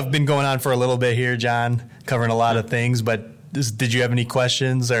 I know I've been going on for a little bit here, John, covering a lot of things, but did you have any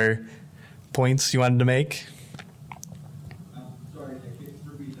questions or points you wanted to make?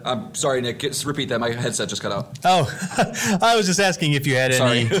 I'm sorry, Nick. Just repeat that. My headset just cut out. Oh, I was just asking if you had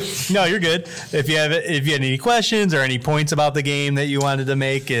any. No, you're good. If you had any questions or any points about the game that you wanted to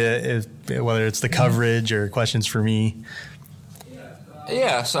make, whether it's the coverage or questions for me.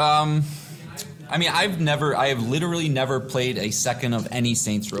 Yes. I mean, I have literally never played a second of any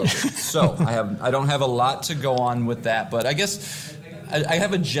Saints Row game. So I don't have a lot to go on with that. But I guess I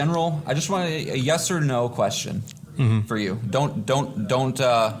have a general. I just want a yes or no question for you. Don't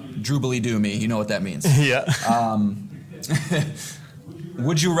droobly do me. You know what that means. Yeah.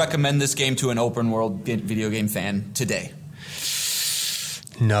 Would you recommend this game to an open world video game fan today?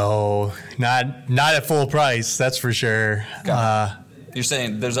 No, not at full price. That's for sure. You're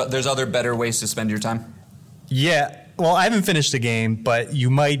saying there's other better ways to spend your time? Yeah. Well, I haven't finished the game, but you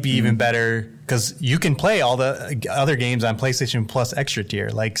might be even better because you can play all the other games on PlayStation Plus Extra Tier.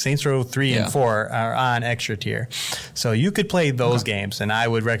 Like Saints Row 3 and 4 are on Extra Tier. So you could play those games, and I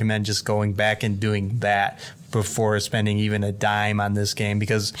would recommend just going back and doing that before spending even a dime on this game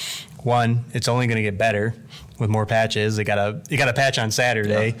because, one, it's only going to get better with more patches. It got a patch on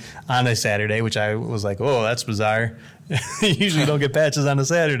Saturday, which I was like, oh, that's bizarre. You usually don't get patches on a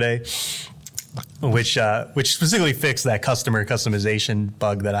Saturday, which specifically fixed that customer customization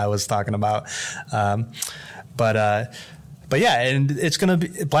bug that I was talking about. But yeah, and it's gonna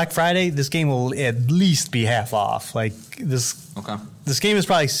be Black Friday. This game will at least be half off. Like this game is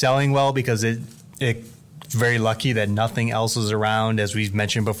probably selling well because it's very lucky that nothing else is around. As we've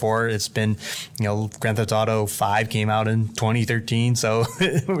mentioned before, it's been, Grand Theft Auto 5 came out in 2013, so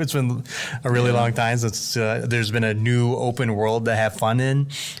it's been a really long time since there's been a new open world to have fun in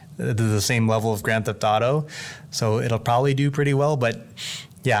to the same level of Grand Theft Auto. So it'll probably do pretty well, but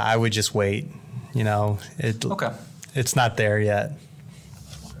yeah, I would just wait. It's not there yet.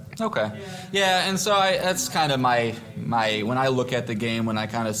 Okay. Yeah, and so that's kind of my when I look at the game, when I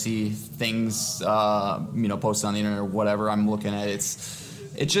kind of see things posted on the internet or whatever I'm looking at,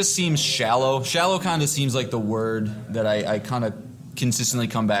 it just seems shallow. Shallow kind of seems like the word that I kind of consistently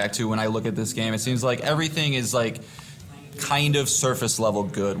come back to when I look at this game. It seems like everything is like kind of surface level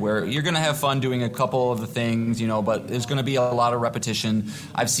good, where you're going to have fun doing a couple of the things, but there's going to be a lot of repetition.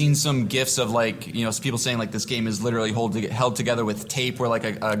 I've seen some gifs of people saying like this game is literally held together with tape, where like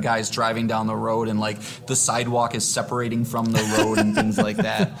a guy's driving down the road and like the sidewalk is separating from the road and things like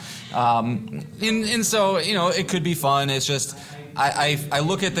that. And so, it could be fun. It's just, I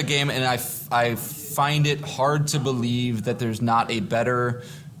look at the game and I find it hard to believe that there's not a better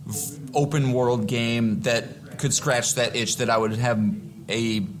open world game that could scratch that itch that I would have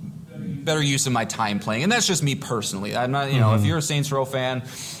a better use of my time playing. And that's just me personally. I'm not, if you're a Saints Row fan,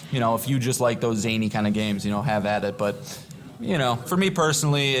 if you just like those zany kind of games, have at it. But, for me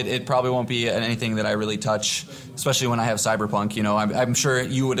personally, it probably won't be anything that I really touch, especially when I have Cyberpunk. I'm sure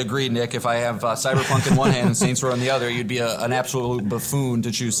you would agree, Nick, if I have Cyberpunk in one hand and Saints Row in the other, you'd be an absolute buffoon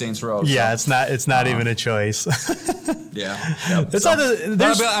to choose Saints Row. Yeah, it's not even a choice. Yeah.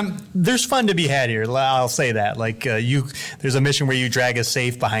 There's fun to be had here. I'll say that. Like there's a mission where you drag a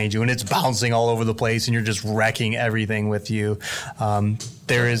safe behind you and it's bouncing all over the place and you're just wrecking everything with you.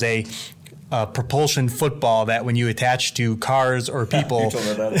 There is a propulsion football that when you attach to cars or people,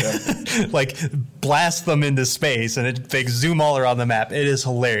 like blast them into space and they zoom all around the map. It is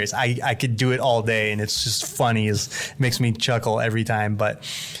hilarious. I could do it all day and it's just funny. It makes me chuckle every time. But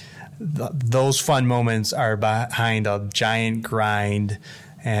those fun moments are behind a giant grind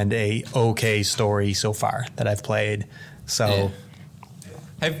and a okay story so far that I've played. So,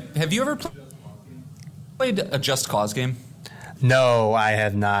 have you ever played a Just Cause game? No, I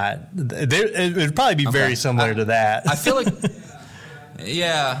have not. It would probably be very similar to that. I feel like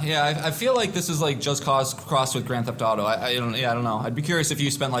I feel like this is like Just Cause crossed with Grand Theft Auto. I don't know. I'd be curious if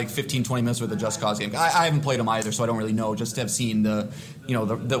you spent like 15, 20 minutes with a Just Cause game. I haven't played them either, so I don't really know. Just have seen the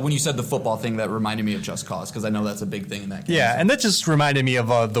when you said the football thing, that reminded me of Just Cause, because I know that's a big thing in that game. Yeah, and that just reminded me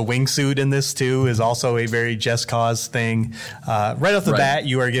of the wingsuit in this too, is also a very Just Cause thing. Right off the bat,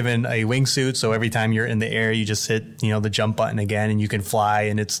 you are given a wingsuit, so every time you're in the air, you just hit the jump button again, and you can fly.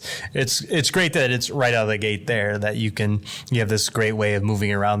 And it's great that it's right out of the gate there, that you have this great way of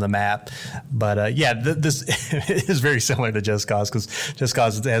moving around the map. But this is very similar to Just Cause, because Just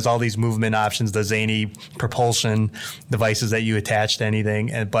Cause has all these movement options, the zany propulsion devices that you attach to anything,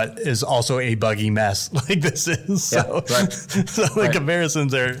 but is also a buggy mess like this is. So, so the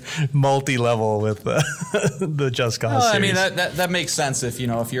comparisons are multi-level with the Just Cause series. I mean, that makes sense if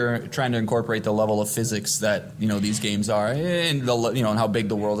you're trying to incorporate the level of physics that these games are, and and how big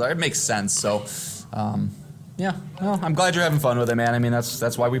the worlds are. It makes sense. So. Yeah, well, I'm glad you're having fun with it, man. I mean,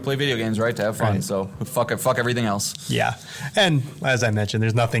 that's why we play video games, right? To have fun. Right. So fuck everything else. Yeah, and as I mentioned,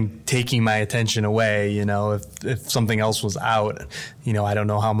 there's nothing taking my attention away. If something else was out, I don't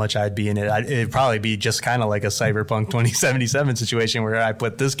know how much I'd be in it. It'd probably be just kind of like a Cyberpunk 2077 situation, where I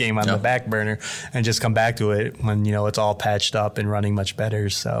put this game on the back burner and just come back to it when it's all patched up and running much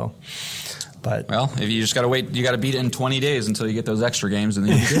better. So. But if you just got to wait, you got to beat it in 20 days until you get those extra games, and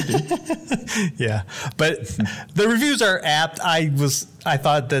then you're good, dude. Yeah, but the reviews are apt. I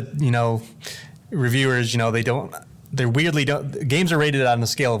thought that reviewers, they weirdly don't. Games are rated on a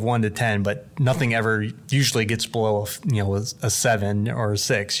scale of 1 to 10, but nothing ever usually gets below a 7 or a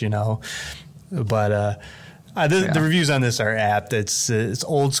 6. But the reviews on this are apt. It's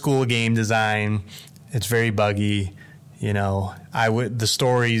old school game design. It's very buggy. The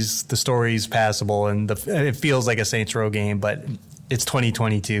story's passable, and it feels like a Saints Row game, but it's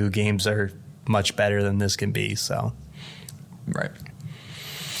 2022. Games are much better than this can be. So, right.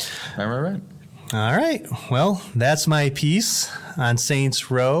 All right. Well, that's my piece on Saints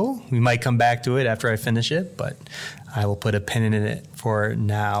Row. We might come back to it after I finish it, but I will put a pin in it for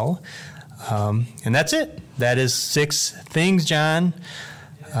now. And that's it. That is 6 things, John.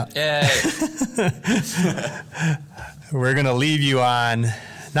 We're going to leave you on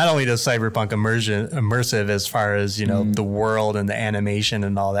not only the cyberpunk immersive as far as, the world and the animation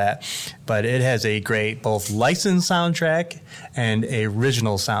and all that, but it has a great both licensed soundtrack and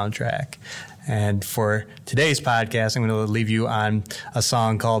original soundtrack. And for today's podcast, I'm going to leave you on a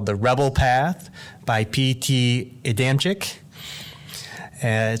song called The Rebel Path by P.T. Adamczyk.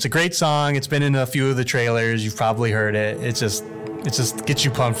 It's a great song. It's been in a few of the trailers. You've probably heard it. It just gets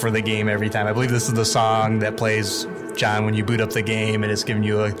you pumped for the game every time. I believe this is the song that plays, John, when you boot up the game, and it's giving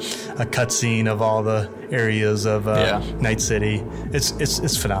you a cutscene of all the areas of Night City.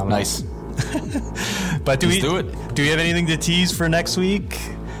 It's phenomenal. Nice. But do we have anything to tease for next week?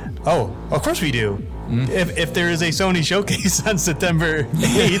 Oh, of course we do. If there is a Sony showcase on September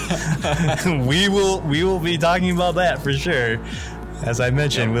 8th, we will be talking about that for sure. As I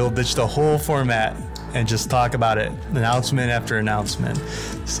mentioned, we'll ditch the whole format and just talk about it, announcement after announcement.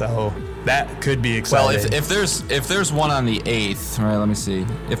 So that could be exciting. Well, if there's one on the 8th, right? Let me see.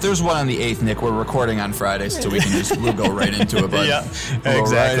 If there's one on the 8th, Nick, we're recording on Fridays, so we'll go right into it. But we'll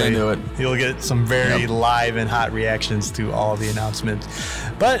exactly. Go right into it. You'll get some very live and hot reactions to all the announcements.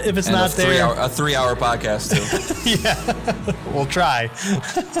 But if it's not there, a 3-hour podcast too. Yeah, we'll try.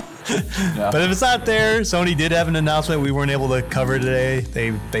 But if it's not there, Sony did have an announcement we weren't able to cover today.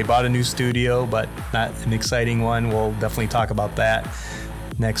 They bought a new studio, but not an exciting one. We'll definitely talk about that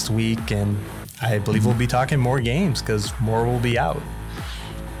next week, and I believe we'll be talking more games because more will be out.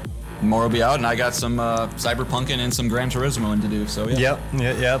 More will be out, and I got some Cyberpunking and some Gran Turismo to do. So yeah.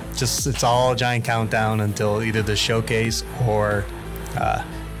 Yep. Just it's all a giant countdown until either the showcase or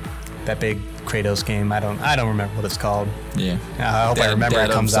that big Kratos game. I don't remember what it's called. Yeah. I hope I remember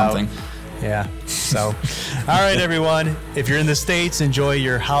it comes out. Yeah. So, all right, everyone. If you're in the States, enjoy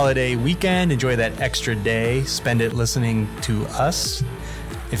your holiday weekend. Enjoy that extra day. Spend it listening to us.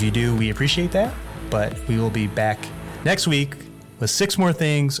 If you do, we appreciate that. But we will be back next week with 6 more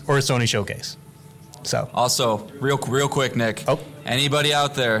things or a Sony showcase. So, also, real quick, Nick. Oh. Anybody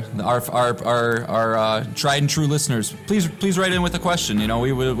out there, our tried and true listeners, please write in with a question.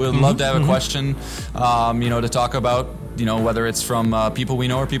 We would love to have a question. To talk about. Whether it's from people we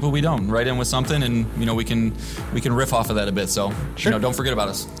know or people we don't. Write in with something, and we can riff off of that a bit. So sure. Don't forget about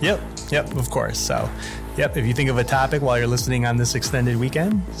us. Yep, of course. So, if you think of a topic while you're listening on this extended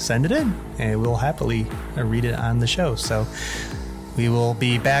weekend, send it in, and we'll happily read it on the show. So we will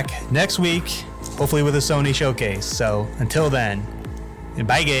be back next week, hopefully with a Sony showcase. So until then,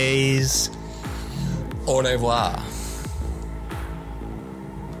 bye guys. Au revoir.